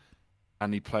position,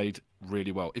 and he played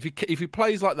really well. If he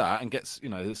plays like that and gets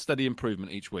a steady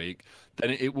improvement each week,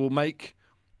 then it will make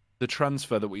the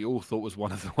transfer that we all thought was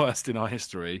one of the worst in our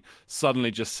history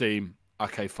suddenly just seem,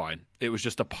 okay, fine. It was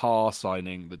just a par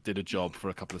signing that did a job for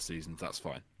a couple of seasons. That's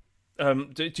fine.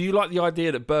 Do you like the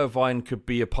idea that Bergwijn could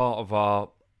be a part of our...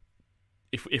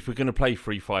 If we're going to play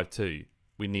 3-5-2,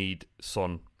 we need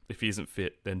Son. If he isn't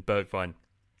fit, then Bergwijn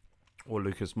or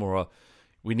Lucas Moura.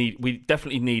 We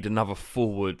definitely need another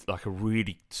forward, like a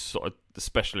really sort of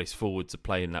specialist forward to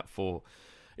play in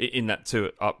that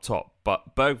two up top.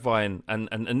 But Bergwijn,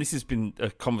 and this has been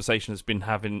a conversation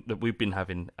that we've been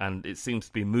having, and it seems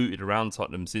to be mooted around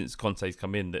Tottenham since Conte's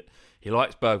come in, that he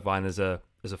likes Bergwijn as a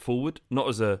forward, not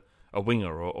as a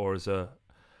winger or as a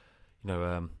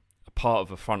part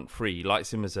of a front three. He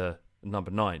likes him as a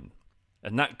number 9,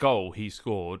 and that goal he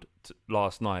scored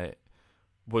last night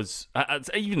was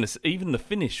even the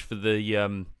finish for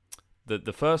the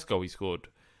first goal he scored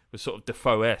was sort of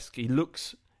Defoe-esque. He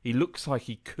looks like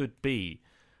he could be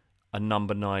a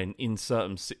number 9 in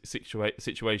certain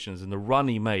situations, and the run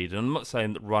he made, and I'm not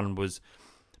saying that run was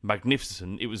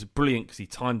magnificent, it was brilliant because he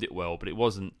timed it well, but it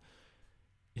wasn't,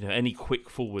 any quick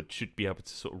forward should be able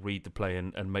to sort of read the play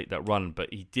and make that run,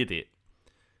 but he did it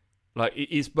Like,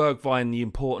 is Bergwijn the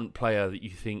important player that you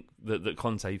think that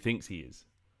Conte thinks he is?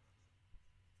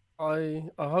 I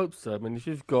hope so. I mean,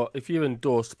 if you're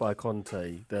endorsed by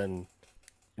Conte, then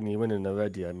you're winning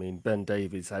already. I mean, Ben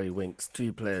Davies, Harry Winks,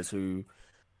 two players who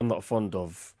I'm not fond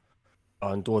of,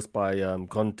 are endorsed by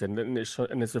Conte, and it's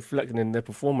reflecting in their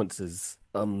performances.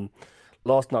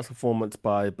 Last night's performance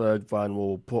by Bergwijn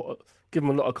will give him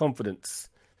a lot of confidence.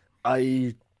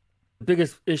 The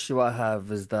biggest issue I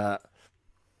have is that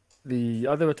the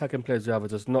other attacking players we have are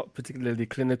just not particularly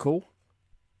clinical.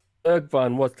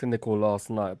 Bergwijn was clinical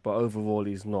last night, but overall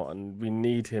he's not, and we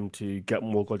need him to get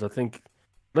more goals. I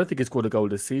don't think he scored a goal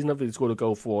this season. I think he scored a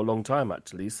goal for a long time,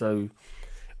 actually. So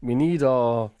we need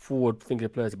our forward-thinking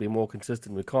players to be more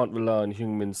consistent. We can't rely on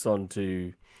Heung-min Son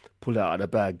to pull it out of the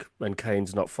bag when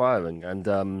Kane's not firing. And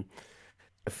the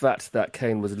fact that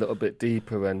Kane was a little bit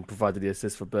deeper and provided the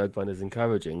assist for Bergwijn is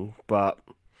encouraging. But,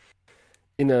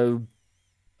 you know,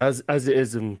 as it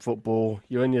is in football,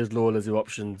 you're only as loyal as your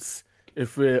options.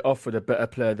 If we're offered a better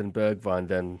player than Bergwijn,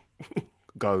 then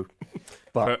go.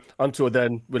 But until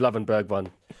then, we're loving Bergwijn.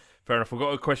 Fair enough. We've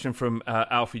got a question from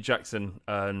Alfie Jackson,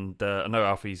 and I know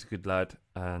Alfie's a good lad,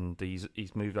 and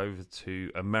he's moved over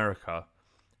to America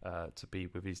to be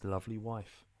with his lovely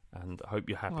wife, and I hope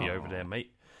you're happy over there,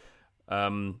 mate.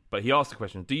 But he asked the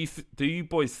question: Do you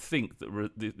boys think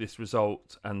that this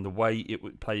result and the way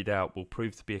it played out will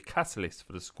prove to be a catalyst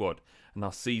for the squad and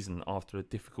our season after a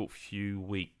difficult few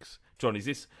weeks? John,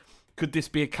 could this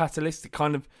be a catalyst? It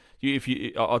kind of,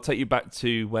 I'll take you back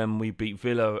to when we beat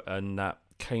Villa and that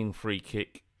Kane free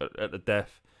kick at the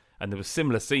death, and there were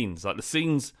similar scenes. Like, the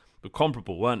scenes were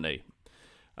comparable, weren't they?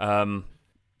 When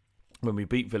we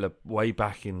beat Villa way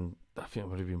back in, I think it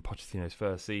would have been Pochettino's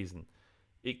first season.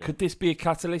 Could this be a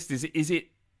catalyst? Is it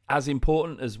as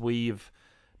important as we've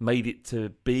made it to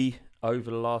be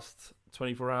over the last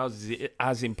 24 hours? Is it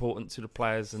as important to the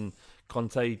players and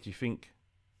Conte? Do you think?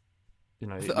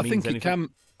 I think it can.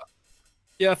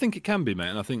 Yeah, I think it can be, mate.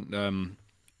 And I think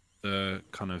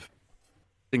kind of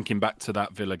thinking back to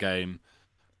that Villa game,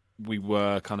 we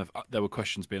were there were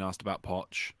questions being asked about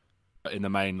Poch. But in the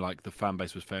main, like, the fan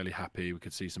base was fairly happy. We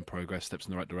could see some progress, steps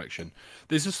in the right direction.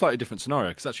 This is a slightly different scenario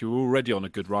because actually we're already on a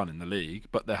good run in the league,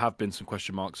 but there have been some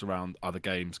question marks around other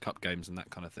games, cup games, and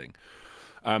that kind of thing.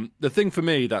 The thing for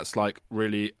me that's like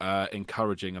really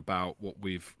encouraging about what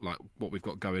we've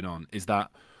got going on is that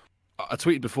I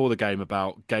tweeted before the game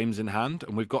about games in hand,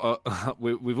 and we've got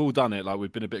we've all done it. Like,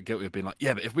 we've been a bit guilty of being like,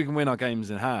 yeah, but if we can win our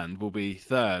games in hand, we'll be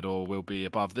third or we'll be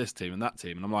above this team and that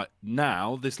team. And I'm like,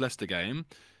 now this Leicester game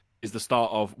is the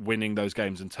start of winning those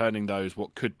games and turning those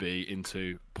what could be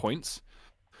into points.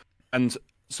 And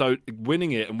so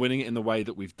winning it in the way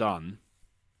that we've done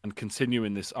and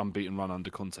continuing this unbeaten run under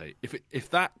Conte, if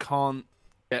that can't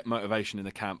get motivation in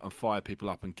the camp and fire people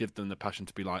up and give them the passion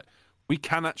to be like, we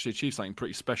can actually achieve something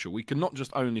pretty special. We can not just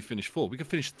only finish fourth, we can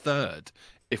finish third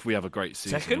if we have a great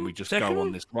season and we just go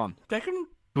on this run. Second?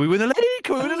 Can we win the league?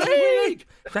 Can we win the league?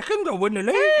 Second, I'll win the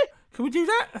league. Can we do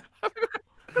that?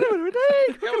 We can win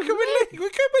the league. We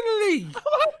can win the league.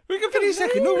 We can finish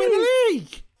second or win the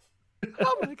league.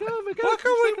 Oh my God! Why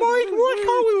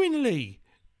can't we win the league?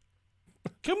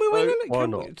 Can we win the league? Why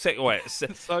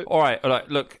not? All right.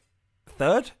 Look,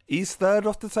 third? Is third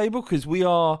off the table? Because we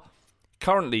are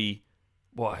currently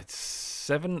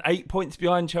 7-8 points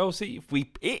behind Chelsea. If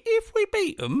we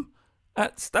beat them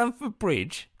at Stamford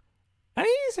Bridge, and it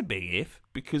is a big if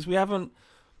because we haven't.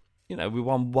 We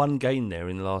won one game there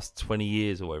in the last 20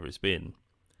 years or whatever it's been.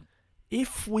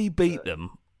 If we beat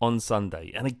them on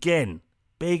Sunday, and again,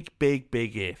 big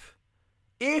if.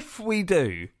 If we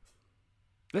do,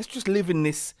 let's just live in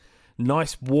this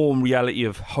nice, warm reality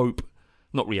of hope.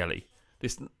 Not reality.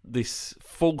 This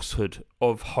falsehood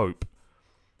of hope,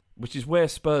 which is where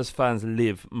Spurs fans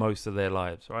live most of their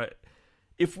lives, right?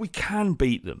 If we can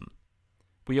beat them,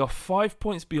 we are 5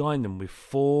 points behind them with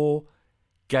 4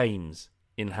 games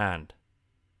in hand.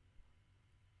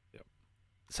 Yep.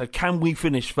 So can we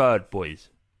finish third, boys?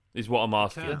 Is what I'm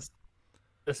asking.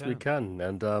 Yes, we can.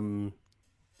 And I'm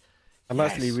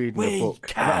actually reading a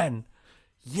book.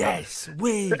 Yes,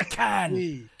 we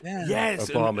can. Yes,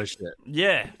 Obama shit.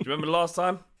 Yeah. Do you remember the last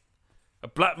time a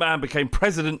black man became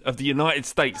president of the United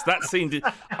States? That seemed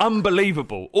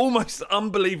unbelievable, almost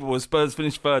unbelievable. As Spurs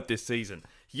finished third this season.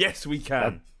 Yes, we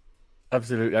can.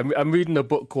 Absolutely. I'm reading a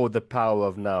book called The Power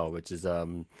of Now, which is a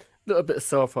little bit of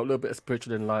self-help, a little bit of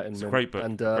spiritual enlightenment. It's a great book.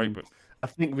 And great book. I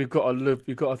think we've got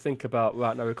to think about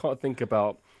right now. We can't think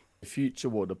about the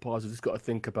future or the past. We've just got to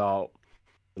think about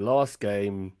the last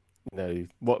game.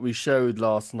 What we showed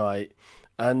last night,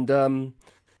 and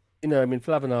I mean,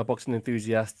 Flav and I are boxing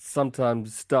enthusiasts.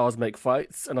 Sometimes stars make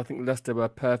fights, and I think Leicester were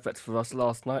perfect for us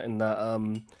last night in that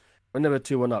when they were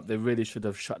 2-1 up, they really should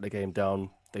have shut the game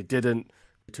down. They didn't.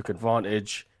 They took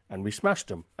advantage, and we smashed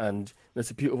them. And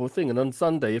that's a beautiful thing. And on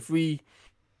Sunday, I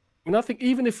think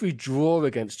even if we draw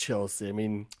against Chelsea, I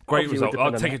mean... Great result.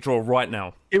 I'll take a draw right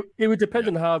now. It would depend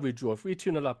on how we draw. If we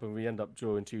 2-0 up and we end up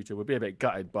drawing 2-2, we'll be a bit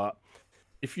gutted, but...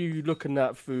 If you're looking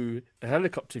at through a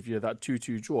helicopter view of that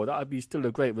 2-2 draw, that would be still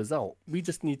a great result. We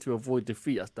just need to avoid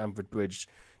defeat at Stamford Bridge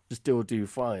to still do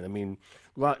fine. I mean,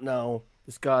 right now,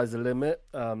 the sky's the limit.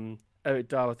 Eric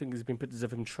Dyer, I think, has been pictures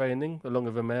of him training along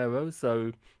with Romero.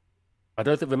 So I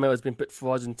don't think Romero's been picked for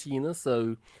Argentina.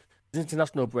 So there's an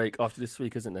international break after this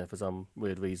week, isn't there, for some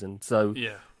weird reason. So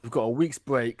we've got a week's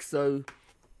break. So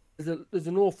there's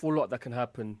an awful lot that can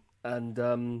happen.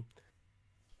 And...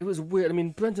 it was weird. I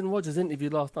mean, Brendan Rodgers' interview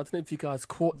last night, I don't know if you guys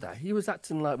caught that. He was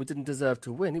acting like we didn't deserve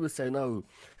to win. He was saying, oh,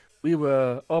 we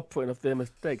were operating off their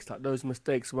mistakes, like those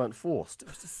mistakes weren't forced. It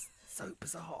was just so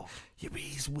bizarre. Yeah, but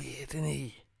he's weird, isn't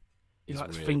he? He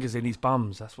likes weird. fingers in his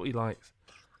bums. That's what he likes.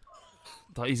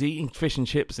 Like he's eating fish and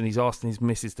chips and he's asking his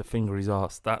missus to finger his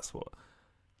ass. That's what.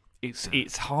 It's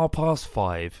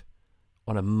 5:30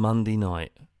 on a Monday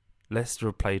night. Leicester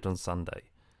have played on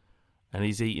Sunday. And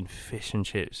he's eating fish and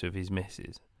chips with his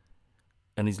missus.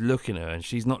 And he's looking at her, and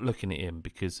she's not looking at him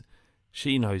because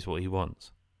she knows what he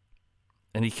wants.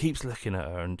 And he keeps looking at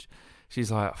her, and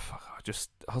she's like, "Fuck!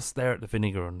 I'll stare at the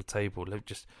vinegar on the table.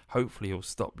 Hopefully he'll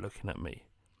stop looking at me."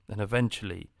 And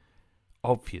eventually,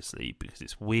 obviously, because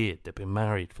it's weird, they've been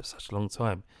married for such a long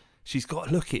time, she's got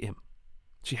to look at him.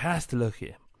 She has to look at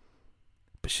him,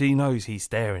 but she knows he's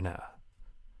staring at her.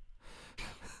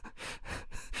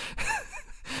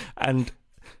 And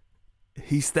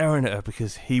he's staring at her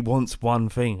because he wants one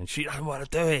thing and she doesn't want to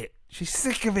do it. She's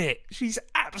sick of it. She's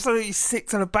absolutely sick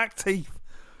to the back teeth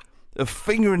of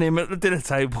fingering him at the dinner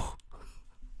table.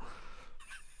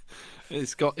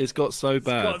 It's got so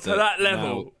bad. It's got to that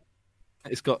level. Now,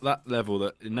 it's got that level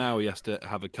that now he has to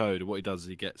have a code. What he does is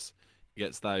he gets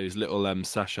those little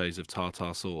sachets of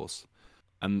tartar sauce.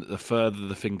 And the further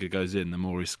the finger goes in, the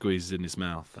more he squeezes in his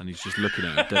mouth. And he's just looking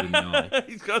at it dead in the eye.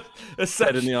 He's got a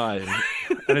dead in the eye.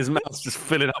 And his mouth's just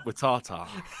filling up with tartar.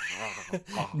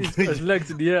 He's got his legs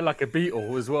in the air like a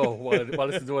beetle as well while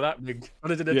this is all happening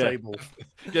under the table.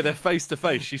 Yeah, they're face to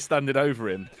face. She's standing over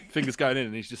him, fingers going in,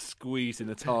 and he's just squeezing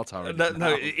the tartar.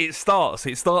 It starts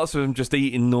with him just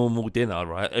eating normal dinner,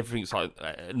 right? Everything's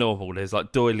like normal. There's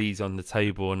like doilies on the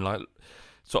table and like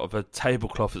sort of a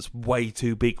tablecloth that's way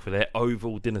too big for their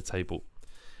oval dinner table.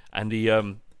 And he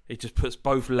just puts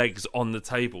both legs on the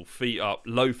table, feet up,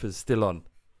 loafers still on.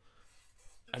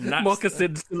 And that's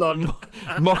moccasins still on.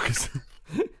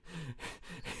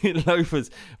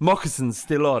 Moccasins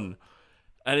still on.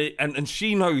 And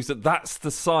she knows that that's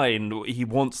the sign that he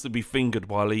wants to be fingered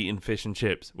while eating fish and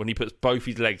chips, when he puts both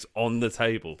his legs on the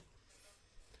table.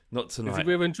 Not tonight. Is he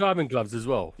wearing driving gloves as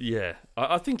well? Yeah,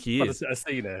 I think he is. I've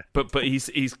seen it. But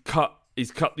he's cut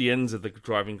the ends of the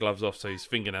driving gloves off, so his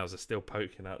fingernails are still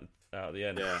poking out the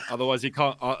end. Yeah. Otherwise, he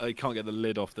can't get the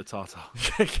lid off the tartar.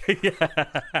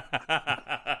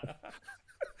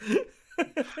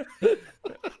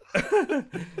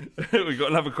 We've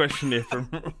got another question here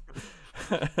from.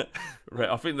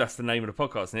 I think that's the name of the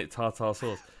podcast, isn't it? Tartar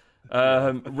sauce.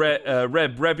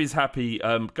 Reb is happy.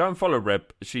 Go and follow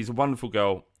Reb. She's a wonderful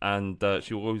girl, and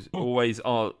she always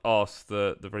asks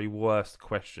the very worst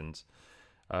questions.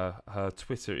 Her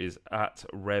Twitter is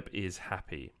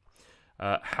 @RebIsHappy.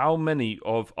 How many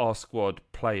of our squad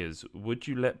players would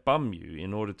you let bum you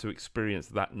in order to experience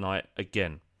that night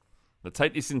again? Now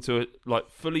take this into it,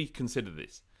 fully consider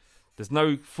this. There's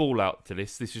no fallout to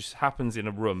this. This just happens in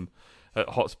a room at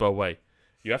Hotspur Way.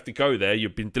 You have to go there.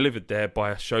 You've been delivered there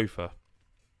by a chauffeur.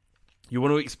 You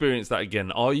want to experience that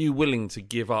again. Are you willing to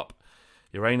give up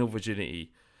your anal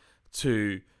virginity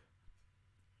to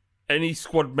any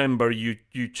squad member you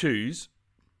choose,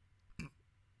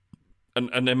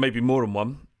 and there may be more than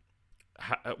one?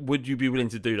 Would you be willing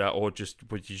to do that, or would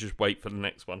you just wait for the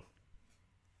next one?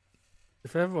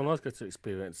 If everyone else gets to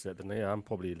experience it, then yeah, I'm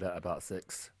probably let about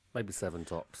 6, maybe 7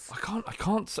 tops. I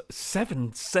can't.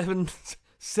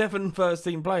 Seven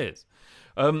first-team players.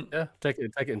 Yeah, take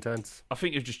it in turns. I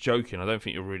think you're just joking. I don't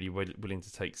think you're really willing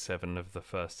to take 7 of the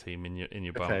first team in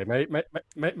your bum. Okay,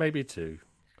 maybe 2,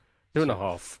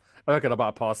 2.5. I reckon I'm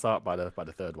about to pass out by the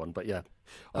third one, but yeah.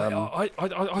 I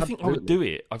think I would do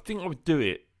it. I think I would do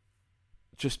it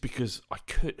just because I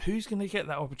could. Who's going to get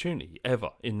that opportunity ever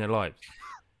in their lives?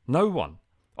 No one.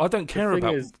 I don't care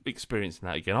about experiencing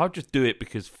that again. I'll just do it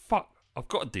because fuck, I've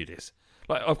got to do this.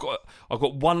 I've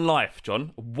got one life,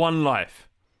 John. One life.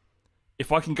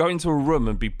 if I can go into a room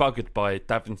and be buggered by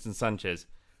Davinson Sanchez,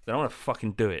 then I want to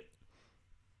fucking do it.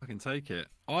 I can take it.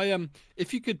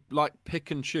 If you could like pick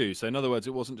and choose. So in other words,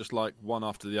 it wasn't just like one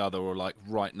after the other or like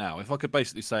right now. If I could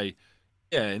basically say,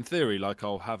 yeah, in theory, like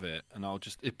I'll have it, and I'll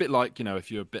just. It's a bit like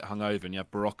if you're a bit hungover and you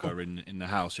have Barocca in the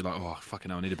house, you're like, oh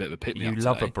fucking hell, I need a bit of a pick me up. You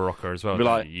love today. a Barocca as well.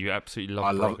 Like, you absolutely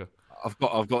love Barocca.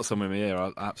 I've got some in my ear.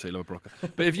 I absolutely love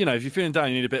Barocca. But if you're feeling down,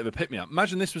 you need a bit of a pick me up.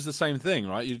 Imagine this was the same thing,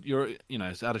 right? You're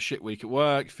had a shit week at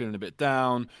work, you're feeling a bit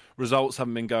down, results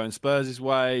haven't been going Spurs'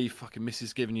 way, fucking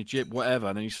missus giving you jip, whatever,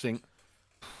 and then you just think,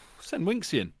 send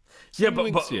Winksy in.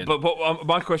 But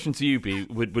my question to you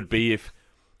would be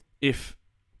if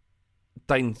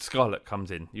Dane Scarlett comes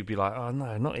in, you'd be like, oh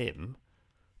no, not him.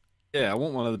 Yeah, I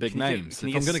want one of the big names.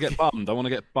 If I'm going to get bummed, I want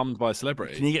to get bummed by a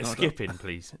celebrity. Can you get Skip in,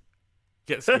 please?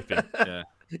 Get Skip in. Yeah.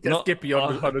 Get Skippy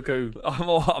on the coup.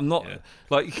 I'm not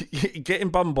like getting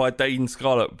bummed by Dane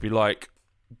Scarlett would be like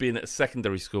being at a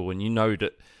secondary school and you know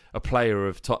that a player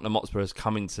of Tottenham Hotspur has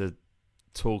come into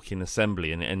talk in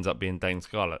assembly and it ends up being Dane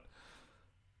Scarlett.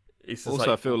 It's also, like,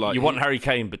 I feel like you want Harry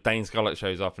Kane, but Dane Scarlett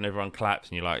shows up and everyone claps,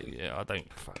 and you're like, "Yeah, I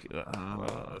don't fuck it.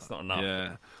 That's not enough."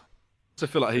 Yeah, I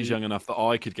feel like he's young enough that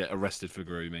I could get arrested for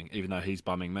grooming, even though he's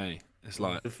bumming me. It's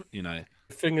like The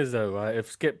thing is, though, right?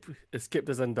 If Skip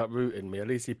does end up rooting me, at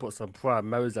least he puts some prime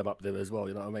Mozam up there as well.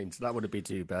 You know what I mean? So that wouldn't be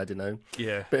too bad,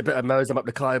 Yeah, bit of Mozam up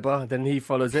the Khyber, then he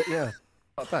follows it. Yeah,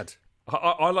 not bad.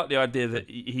 I like the idea that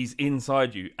he's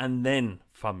inside you and then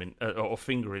thumbing or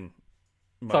fingering.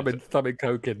 Thumbing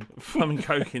coke in. Thumbing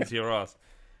coke into your ass.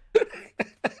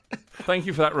 Thank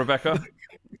you for that, Rebecca.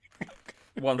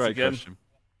 Once great again. Question.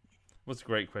 What's a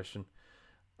great question?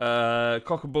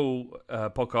 Cock and Ball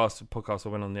podcast I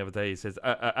went on the other day. He says,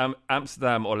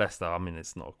 Amsterdam or Leicester? I mean,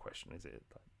 it's not a question, is it?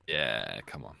 Yeah,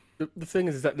 come on. The thing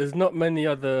is that there's not many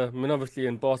other. I mean, obviously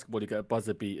in basketball you get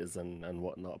buzzer beaters and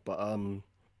whatnot, but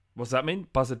what's that mean?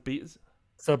 Buzzer beaters?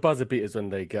 So buzzer beaters when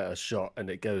they get a shot and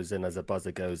it goes in as a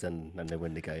buzzer goes in and they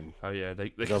win the game. Oh yeah,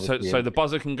 so the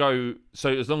buzzer can go. So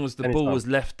as long as the ball was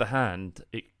left the hand,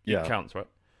 it counts, right?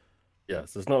 Yeah,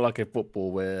 so it's not like in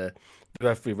football where the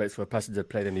referee waits for a passenger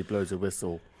play and he blows a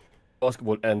whistle.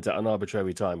 Basketball ends at an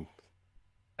arbitrary time,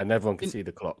 and everyone can see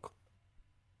the clock.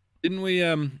 Didn't we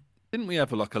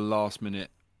have a last minute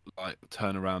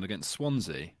turnaround against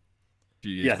Swansea a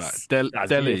few years back?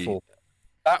 Delhi. Beautiful.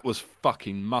 That was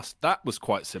fucking That was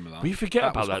quite similar. We forget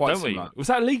about that, don't we? Was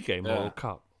that a league game or a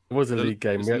cup? It was a league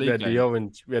game. We had the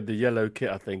orange, we had the yellow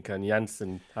kit, I think, and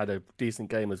Janssen had a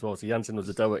decent game as well. So Janssen was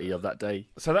the Doherty of that day.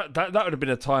 So that would have been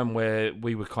a time where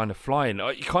we were kind of flying.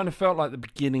 It kind of felt like the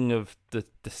beginning of the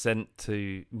descent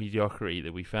to mediocrity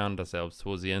that we found ourselves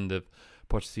towards the end of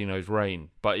Pochettino's reign.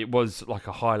 But it was like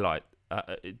a highlight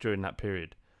during that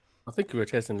period. I think we were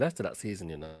chasing Leicester that season,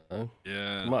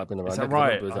 Yeah. It might have been around. Is that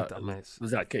right?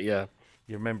 Was that kit, yeah.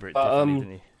 You remember it definitely,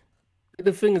 didn't you?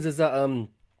 The thing is that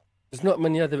there's not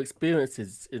many other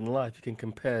experiences in life you can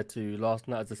compare to last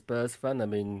night as a Spurs fan. I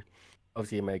mean,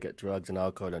 obviously you may get drugs and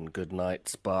alcohol and good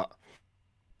nights, but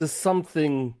there's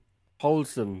something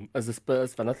wholesome as a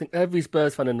Spurs fan. I think every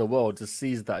Spurs fan in the world just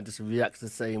sees that and just reacts the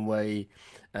same way.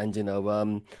 And,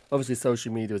 obviously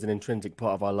social media is an intrinsic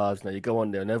part of our lives now. You go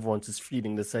on there and everyone's just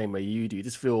feeling the same way you do. You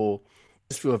just feel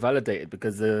validated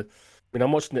because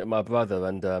I'm watching it with my brother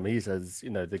and he says,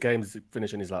 the game's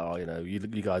finished and he's like,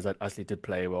 you guys actually did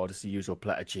play well, just the usual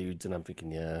platitudes. And I'm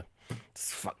thinking, yeah,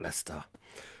 just fuck Leicester.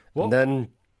 What? And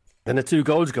then the 2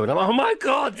 goals go and I'm like, oh my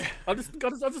God! I'm just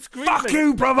screaming. Fuck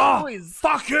you, brother!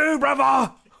 Fuck you,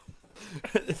 brother!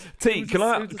 T, can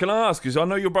I ask? Because I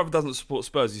know your brother doesn't support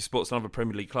Spurs; he supports another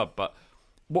Premier League club. But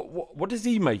what does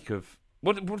he make of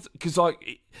what? Because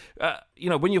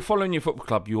when you're following your football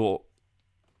club,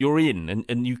 you're in,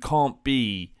 and you can't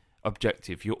be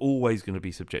objective. You're always going to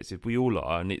be subjective. We all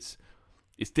are, and it's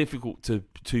difficult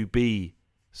to be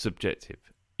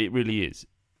subjective. It really is.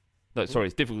 No, sorry,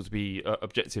 it's difficult to be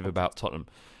objective about Tottenham.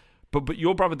 But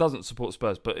your brother doesn't support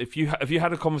Spurs. But if you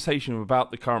had a conversation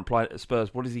about the current plight at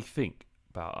Spurs, what does he think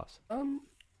about us?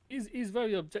 He's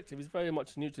very objective. He's very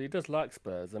much neutral. He does like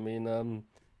Spurs. I mean, I'm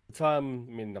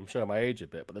showing my age a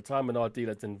bit, but the time when our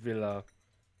dealers in Villa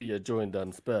joined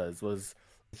Spurs was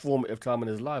a formative time in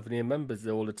his life, and he remembers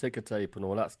all the ticker tape and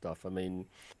all that stuff. I mean,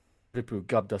 Liverpool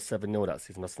gubbed us 7-0 that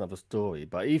season. That's another story.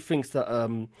 But he thinks that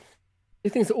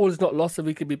all is not lost, and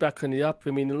we could be back on the up.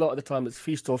 I mean, a lot of the time it's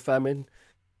feast or famine.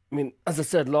 I mean, as I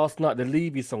said last night, the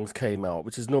Levy songs came out,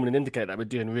 which is normally an indicator that we're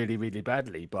doing really, really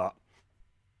badly. But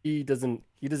he doesn't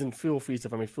feel feast or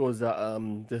famine. He feels that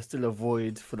there's still a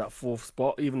void for that 4th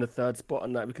spot, even the 3rd spot,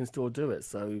 and that we can still do it.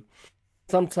 So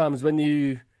sometimes when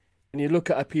you look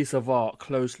at a piece of art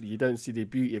closely, you don't see the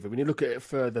beauty of it. When you look at it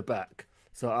further back,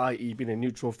 So, i.e., being a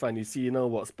neutral fan, you see, you know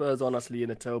what, Spurs aren't actually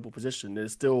in a terrible position.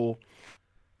 There's still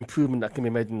improvement that can be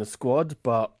made in the squad,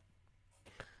 but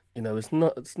it's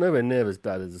nowhere near as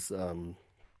bad as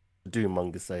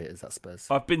Doommongers say it is at Spurs.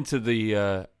 I've been to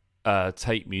the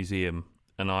Tate Museum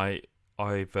and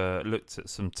I've looked at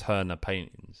some Turner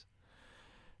paintings.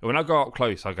 And when I go up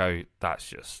close, I go, that's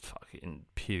just fucking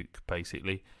puke,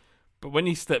 basically. But when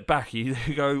you step back, you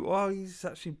go, well, he's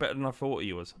actually better than I thought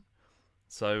he was.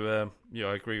 So,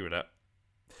 I agree with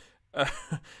that.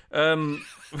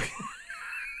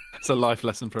 It's a life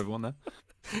lesson for everyone there.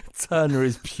 Turner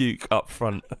is puke up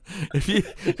front. If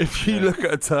you look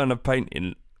at a Turner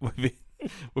painting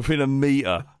within a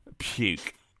metre,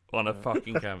 puke on a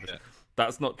fucking canvas. Yeah.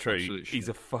 That's not true. Absolutely. He's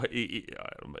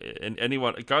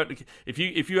anyone go if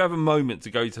you have a moment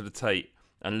to go to the Tate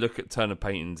and look at Turner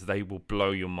paintings, they will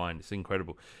blow your mind. It's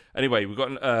incredible. Anyway, we've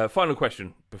got a final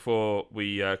question before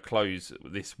we close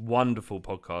this wonderful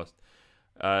podcast.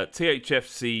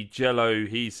 THFC Jello,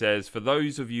 he says, for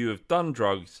those of you who have done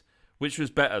drugs, which was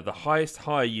better, the highest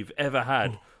high you've ever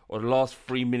had or the last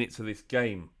 3 minutes of this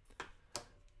game?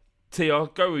 T, I'll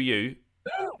go with you.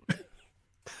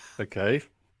 Okay.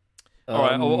 All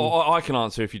right, or I can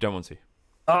answer if you don't want to.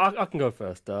 I can go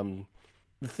first. The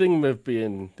thing with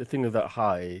that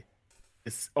high,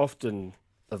 it's often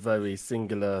a very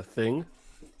singular thing.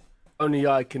 Only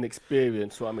I can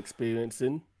experience what I'm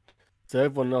experiencing. So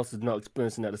everyone else is not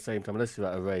experiencing it at the same time, unless you're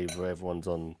at a rave where everyone's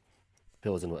on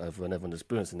pills and whatever, and everyone's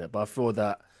experiencing it. But I feel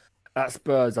that at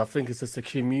Spurs, I think it's just a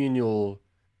communal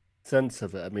sense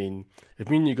of it. I mean, if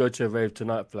me and you go to a rave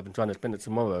tonight, Flav, and trying to spend it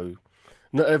tomorrow,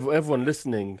 not everyone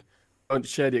listening won't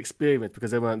share the experience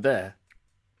because they weren't there.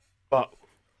 But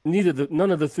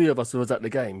none of the three of us was at the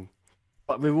game.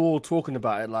 But we were all talking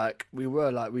about it like we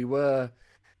were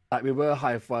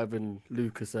high-fiving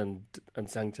Lucas and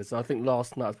Sanchez. So I think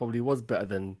last night probably was better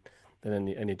than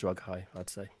any drug high, I'd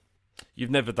say.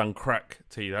 You've never done crack,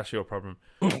 T. That's your problem.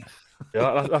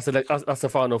 Yeah, that's the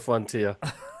final frontier.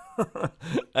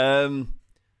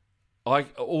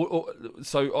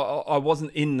 I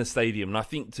wasn't in the stadium, and I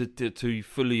think to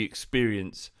fully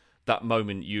experience that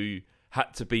moment, you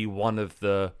had to be one of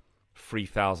the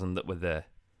 3,000 that were there.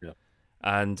 Yeah.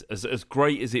 And as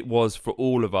great as it was for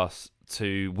all of us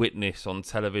to witness on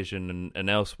television and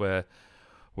elsewhere,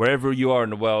 wherever you are in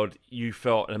the world, you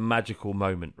felt a magical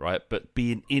moment, right? But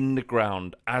being in the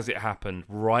ground as it happened,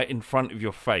 right in front of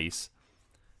your face,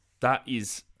 that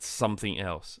is something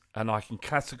else. And I can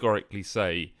categorically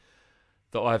say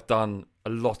that I've done a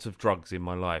lot of drugs in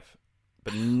my life,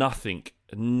 but nothing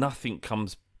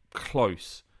comes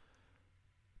close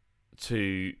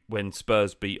to when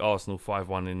Spurs beat Arsenal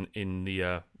 5-1 in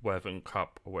the Worthington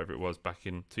Cup or whatever it was back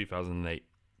in 2008.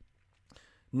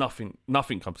 Nothing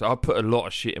comes. I put a lot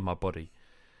of shit in my body.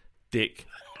 Dick,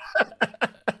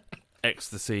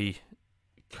 ecstasy,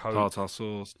 coke, tartar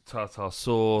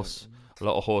sauce, a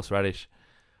lot of horseradish.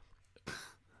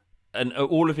 And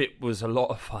all of it was a lot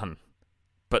of fun.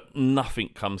 But nothing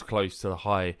comes close to the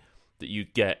high that you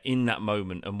get in that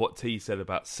moment. And what T said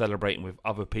about celebrating with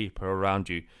other people around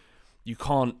you, you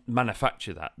can't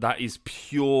manufacture that. That is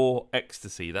pure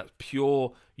ecstasy. That's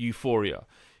pure euphoria.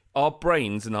 Our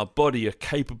brains and our body are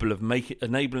capable of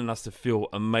enabling us to feel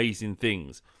amazing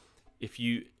things. If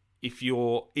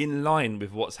you're in line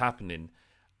with what's happening,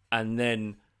 and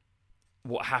then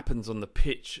what happens on the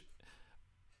pitch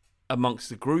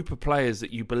amongst a group of players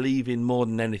that you believe in more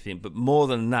than anything, but more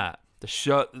than that, the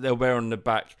shirt that they're wearing on the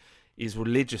back is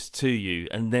religious to you,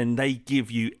 and then they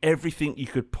give you everything you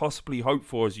could possibly hope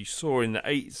for, as you saw in the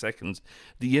 8 seconds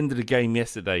at the end of the game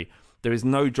yesterday. There is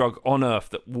no drug on earth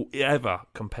that will ever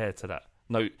compare to that.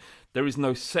 No, there is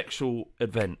no sexual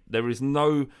event. There is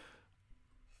no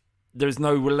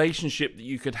relationship that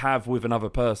you could have with another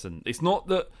person. It's not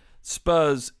that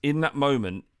Spurs in that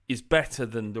moment is better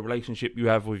than the relationship you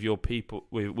have with your people,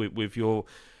 with your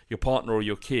partner or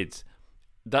your kids.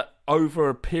 That over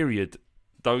a period,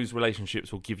 those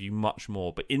relationships will give you much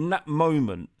more. But in that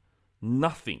moment,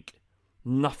 nothing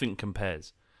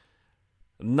compares.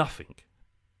 Nothing.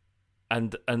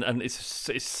 And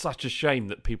it's such a shame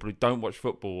that people who don't watch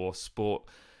football or sport,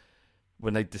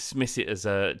 when they dismiss it as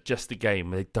just a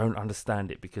game, they don't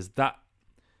understand it. Because that,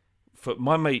 for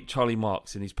my mate Charlie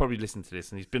Marks, and he's probably listened to this,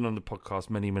 and he's been on the podcast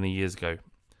many, many years ago,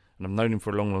 and I've known him for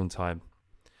a long, long time.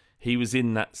 He was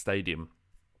in that stadium,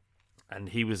 and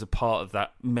he was a part of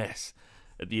that mess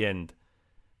at the end.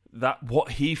 That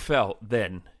what he felt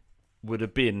then would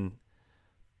have been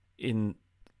in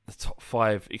the top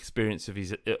 5 experience of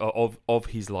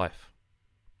his life,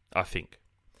 I think.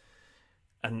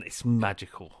 And it's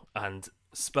magical, and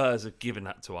Spurs have given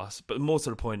that to us. But more to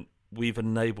the point, we've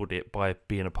enabled it by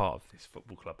being a part of this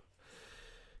football club.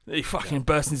 You fucking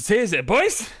burst into tears there,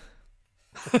 boys.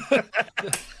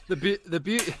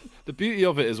 The beauty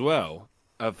of it as well,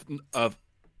 of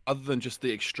other than just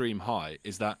the extreme high,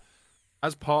 is that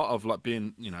as part of like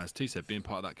being, as T said, being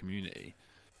part of that community,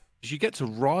 is you get to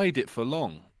ride it for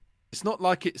long. It's not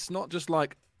just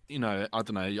like, I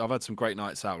don't know, I've had some great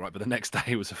nights out, right? But the next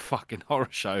day was a fucking horror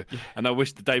show. Yeah. And I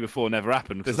wish the day before never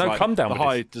happened. There's no come down the with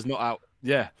high this. does not out.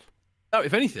 Yeah. No,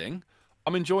 if anything,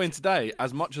 I'm enjoying today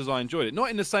as much as I enjoyed it. Not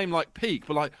in the same like peak,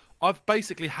 but like I've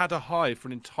basically had a high for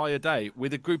an entire day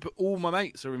with a group of all my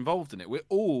mates are involved in it. We're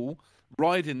all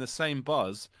riding the same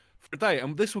buzz for a day.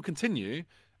 And this will continue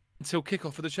until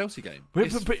kickoff of the Chelsea game.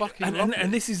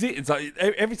 And this is it. It's like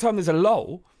every time there's a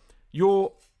lull,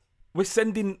 we're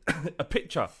sending a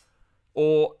picture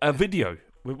or a video.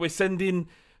 We're sending,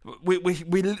 we're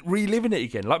reliving it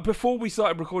again. Like before we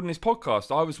started recording this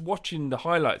podcast, I was watching the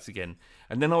highlights again,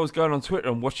 and then I was going on Twitter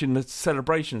and watching the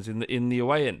celebrations in the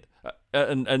away end,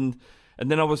 and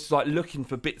then I was like looking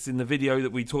for bits in the video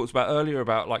that we talked about earlier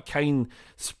about like Kane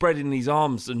spreading his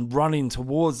arms and running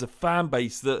towards the fan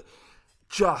base that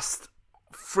just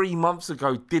 3 months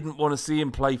ago didn't want to see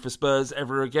him play for Spurs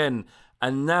ever again.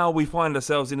 And now we find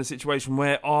ourselves in a situation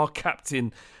where our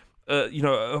captain,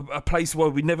 a place where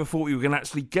we never thought we were going to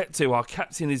actually get to, our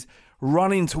captain is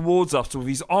running towards us with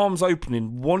his arms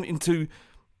opening, wanting to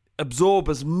absorb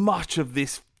as much of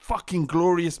this fucking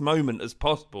glorious moment as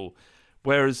possible.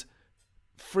 Whereas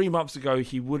 3 months ago,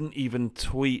 he wouldn't even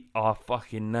tweet our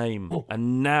fucking name.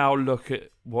 And now look at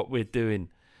what we're doing.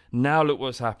 Now look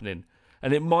what's happening.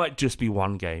 And it might just be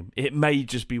one game. It may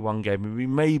just be one game. And we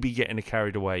may be getting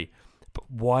carried away. But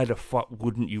why the fuck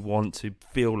wouldn't you want to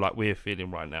feel like we're feeling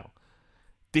right now?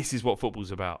 This is what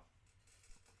football's about.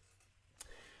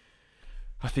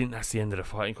 I think that's the end of the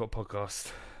Fighting Cock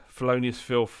podcast. Felonious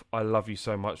Filth, I love you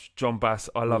so much. John Bass,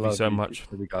 I love you so much.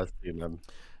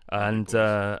 And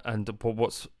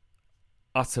what's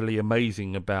utterly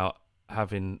amazing about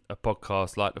having a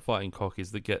podcast like the Fighting Cock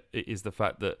is the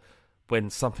fact that when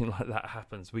something like that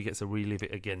happens, we get to relive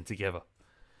it again together.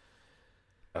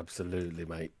 Absolutely,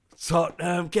 mate.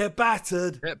 Tottenham get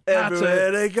battered.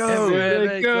 Everywhere they go. Everywhere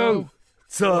they go.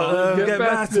 Tottenham get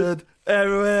battered.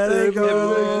 Everywhere they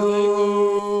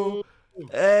go.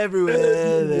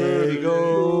 Everywhere they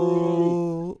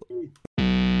go.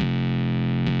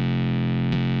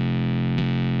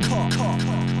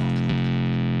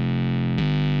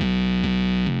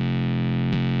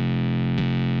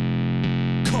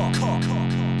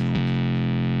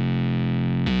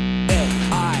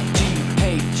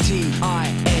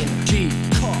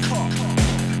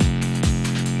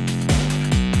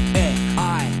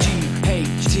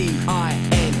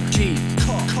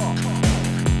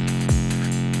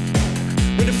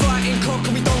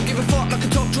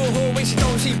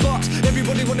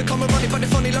 Everybody wanna come and run it, but they're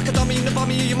funny like a dummy in the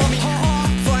bummy of your mummy.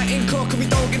 Fighting cock and we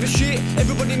don't give a shit.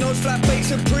 Everybody knows flat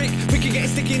bait's a prick. We can get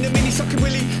sticky in the mini sucking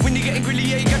willy. When you're getting grilly,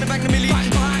 yeah, you're gonna bang the millie. Bang,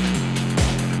 bang.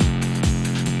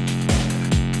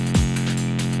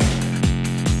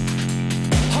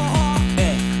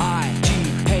 F-I-G-H-T-I-N-G.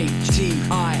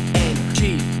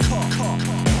 Cock.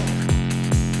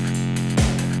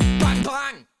 Bang,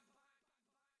 bang.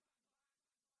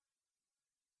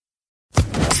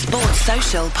 Sports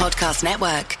Social Podcast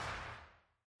Network.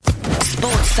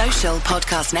 Sports Social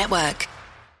Podcast Network.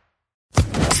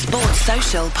 Sports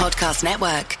Social Podcast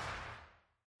Network.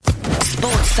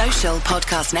 Sports Social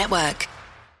Podcast Network.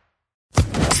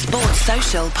 Sports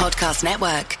Social Podcast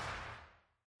Network.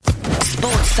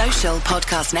 Sports Social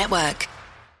Podcast Network.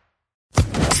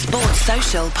 Sports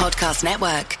Social Podcast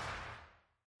Network.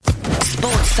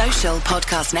 Sports Social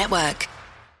Podcast Network.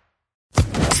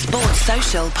 Sports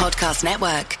Social Podcast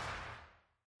Network.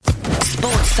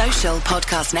 Sports Social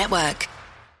Podcast Network.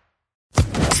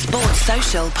 Sports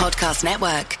Social Podcast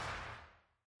Network.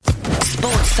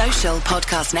 Sports Social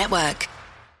Podcast Network.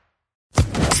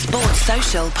 Sports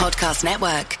Social Podcast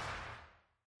Network.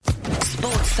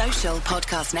 Sports Social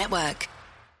Podcast Network.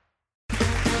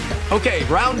 Okay,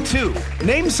 round two.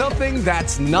 Name something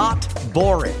that's not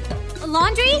boring. A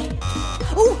laundry?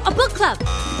 Ooh, a book club.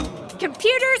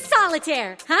 Computer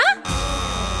solitaire, huh?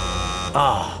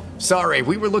 Ah, sorry,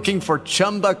 we were looking for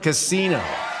Chumba Casino.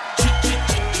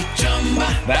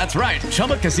 That's right,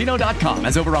 ChumbaCasino.com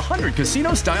has over 100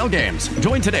 casino-style games.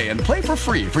 Join today and play for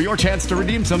free for your chance to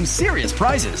redeem some serious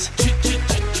prizes.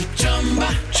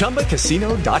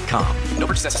 ChumbaCasino.com. No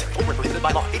purchase necessary. Void where prohibited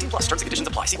by law. 18+ terms and conditions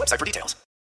apply. See website for details.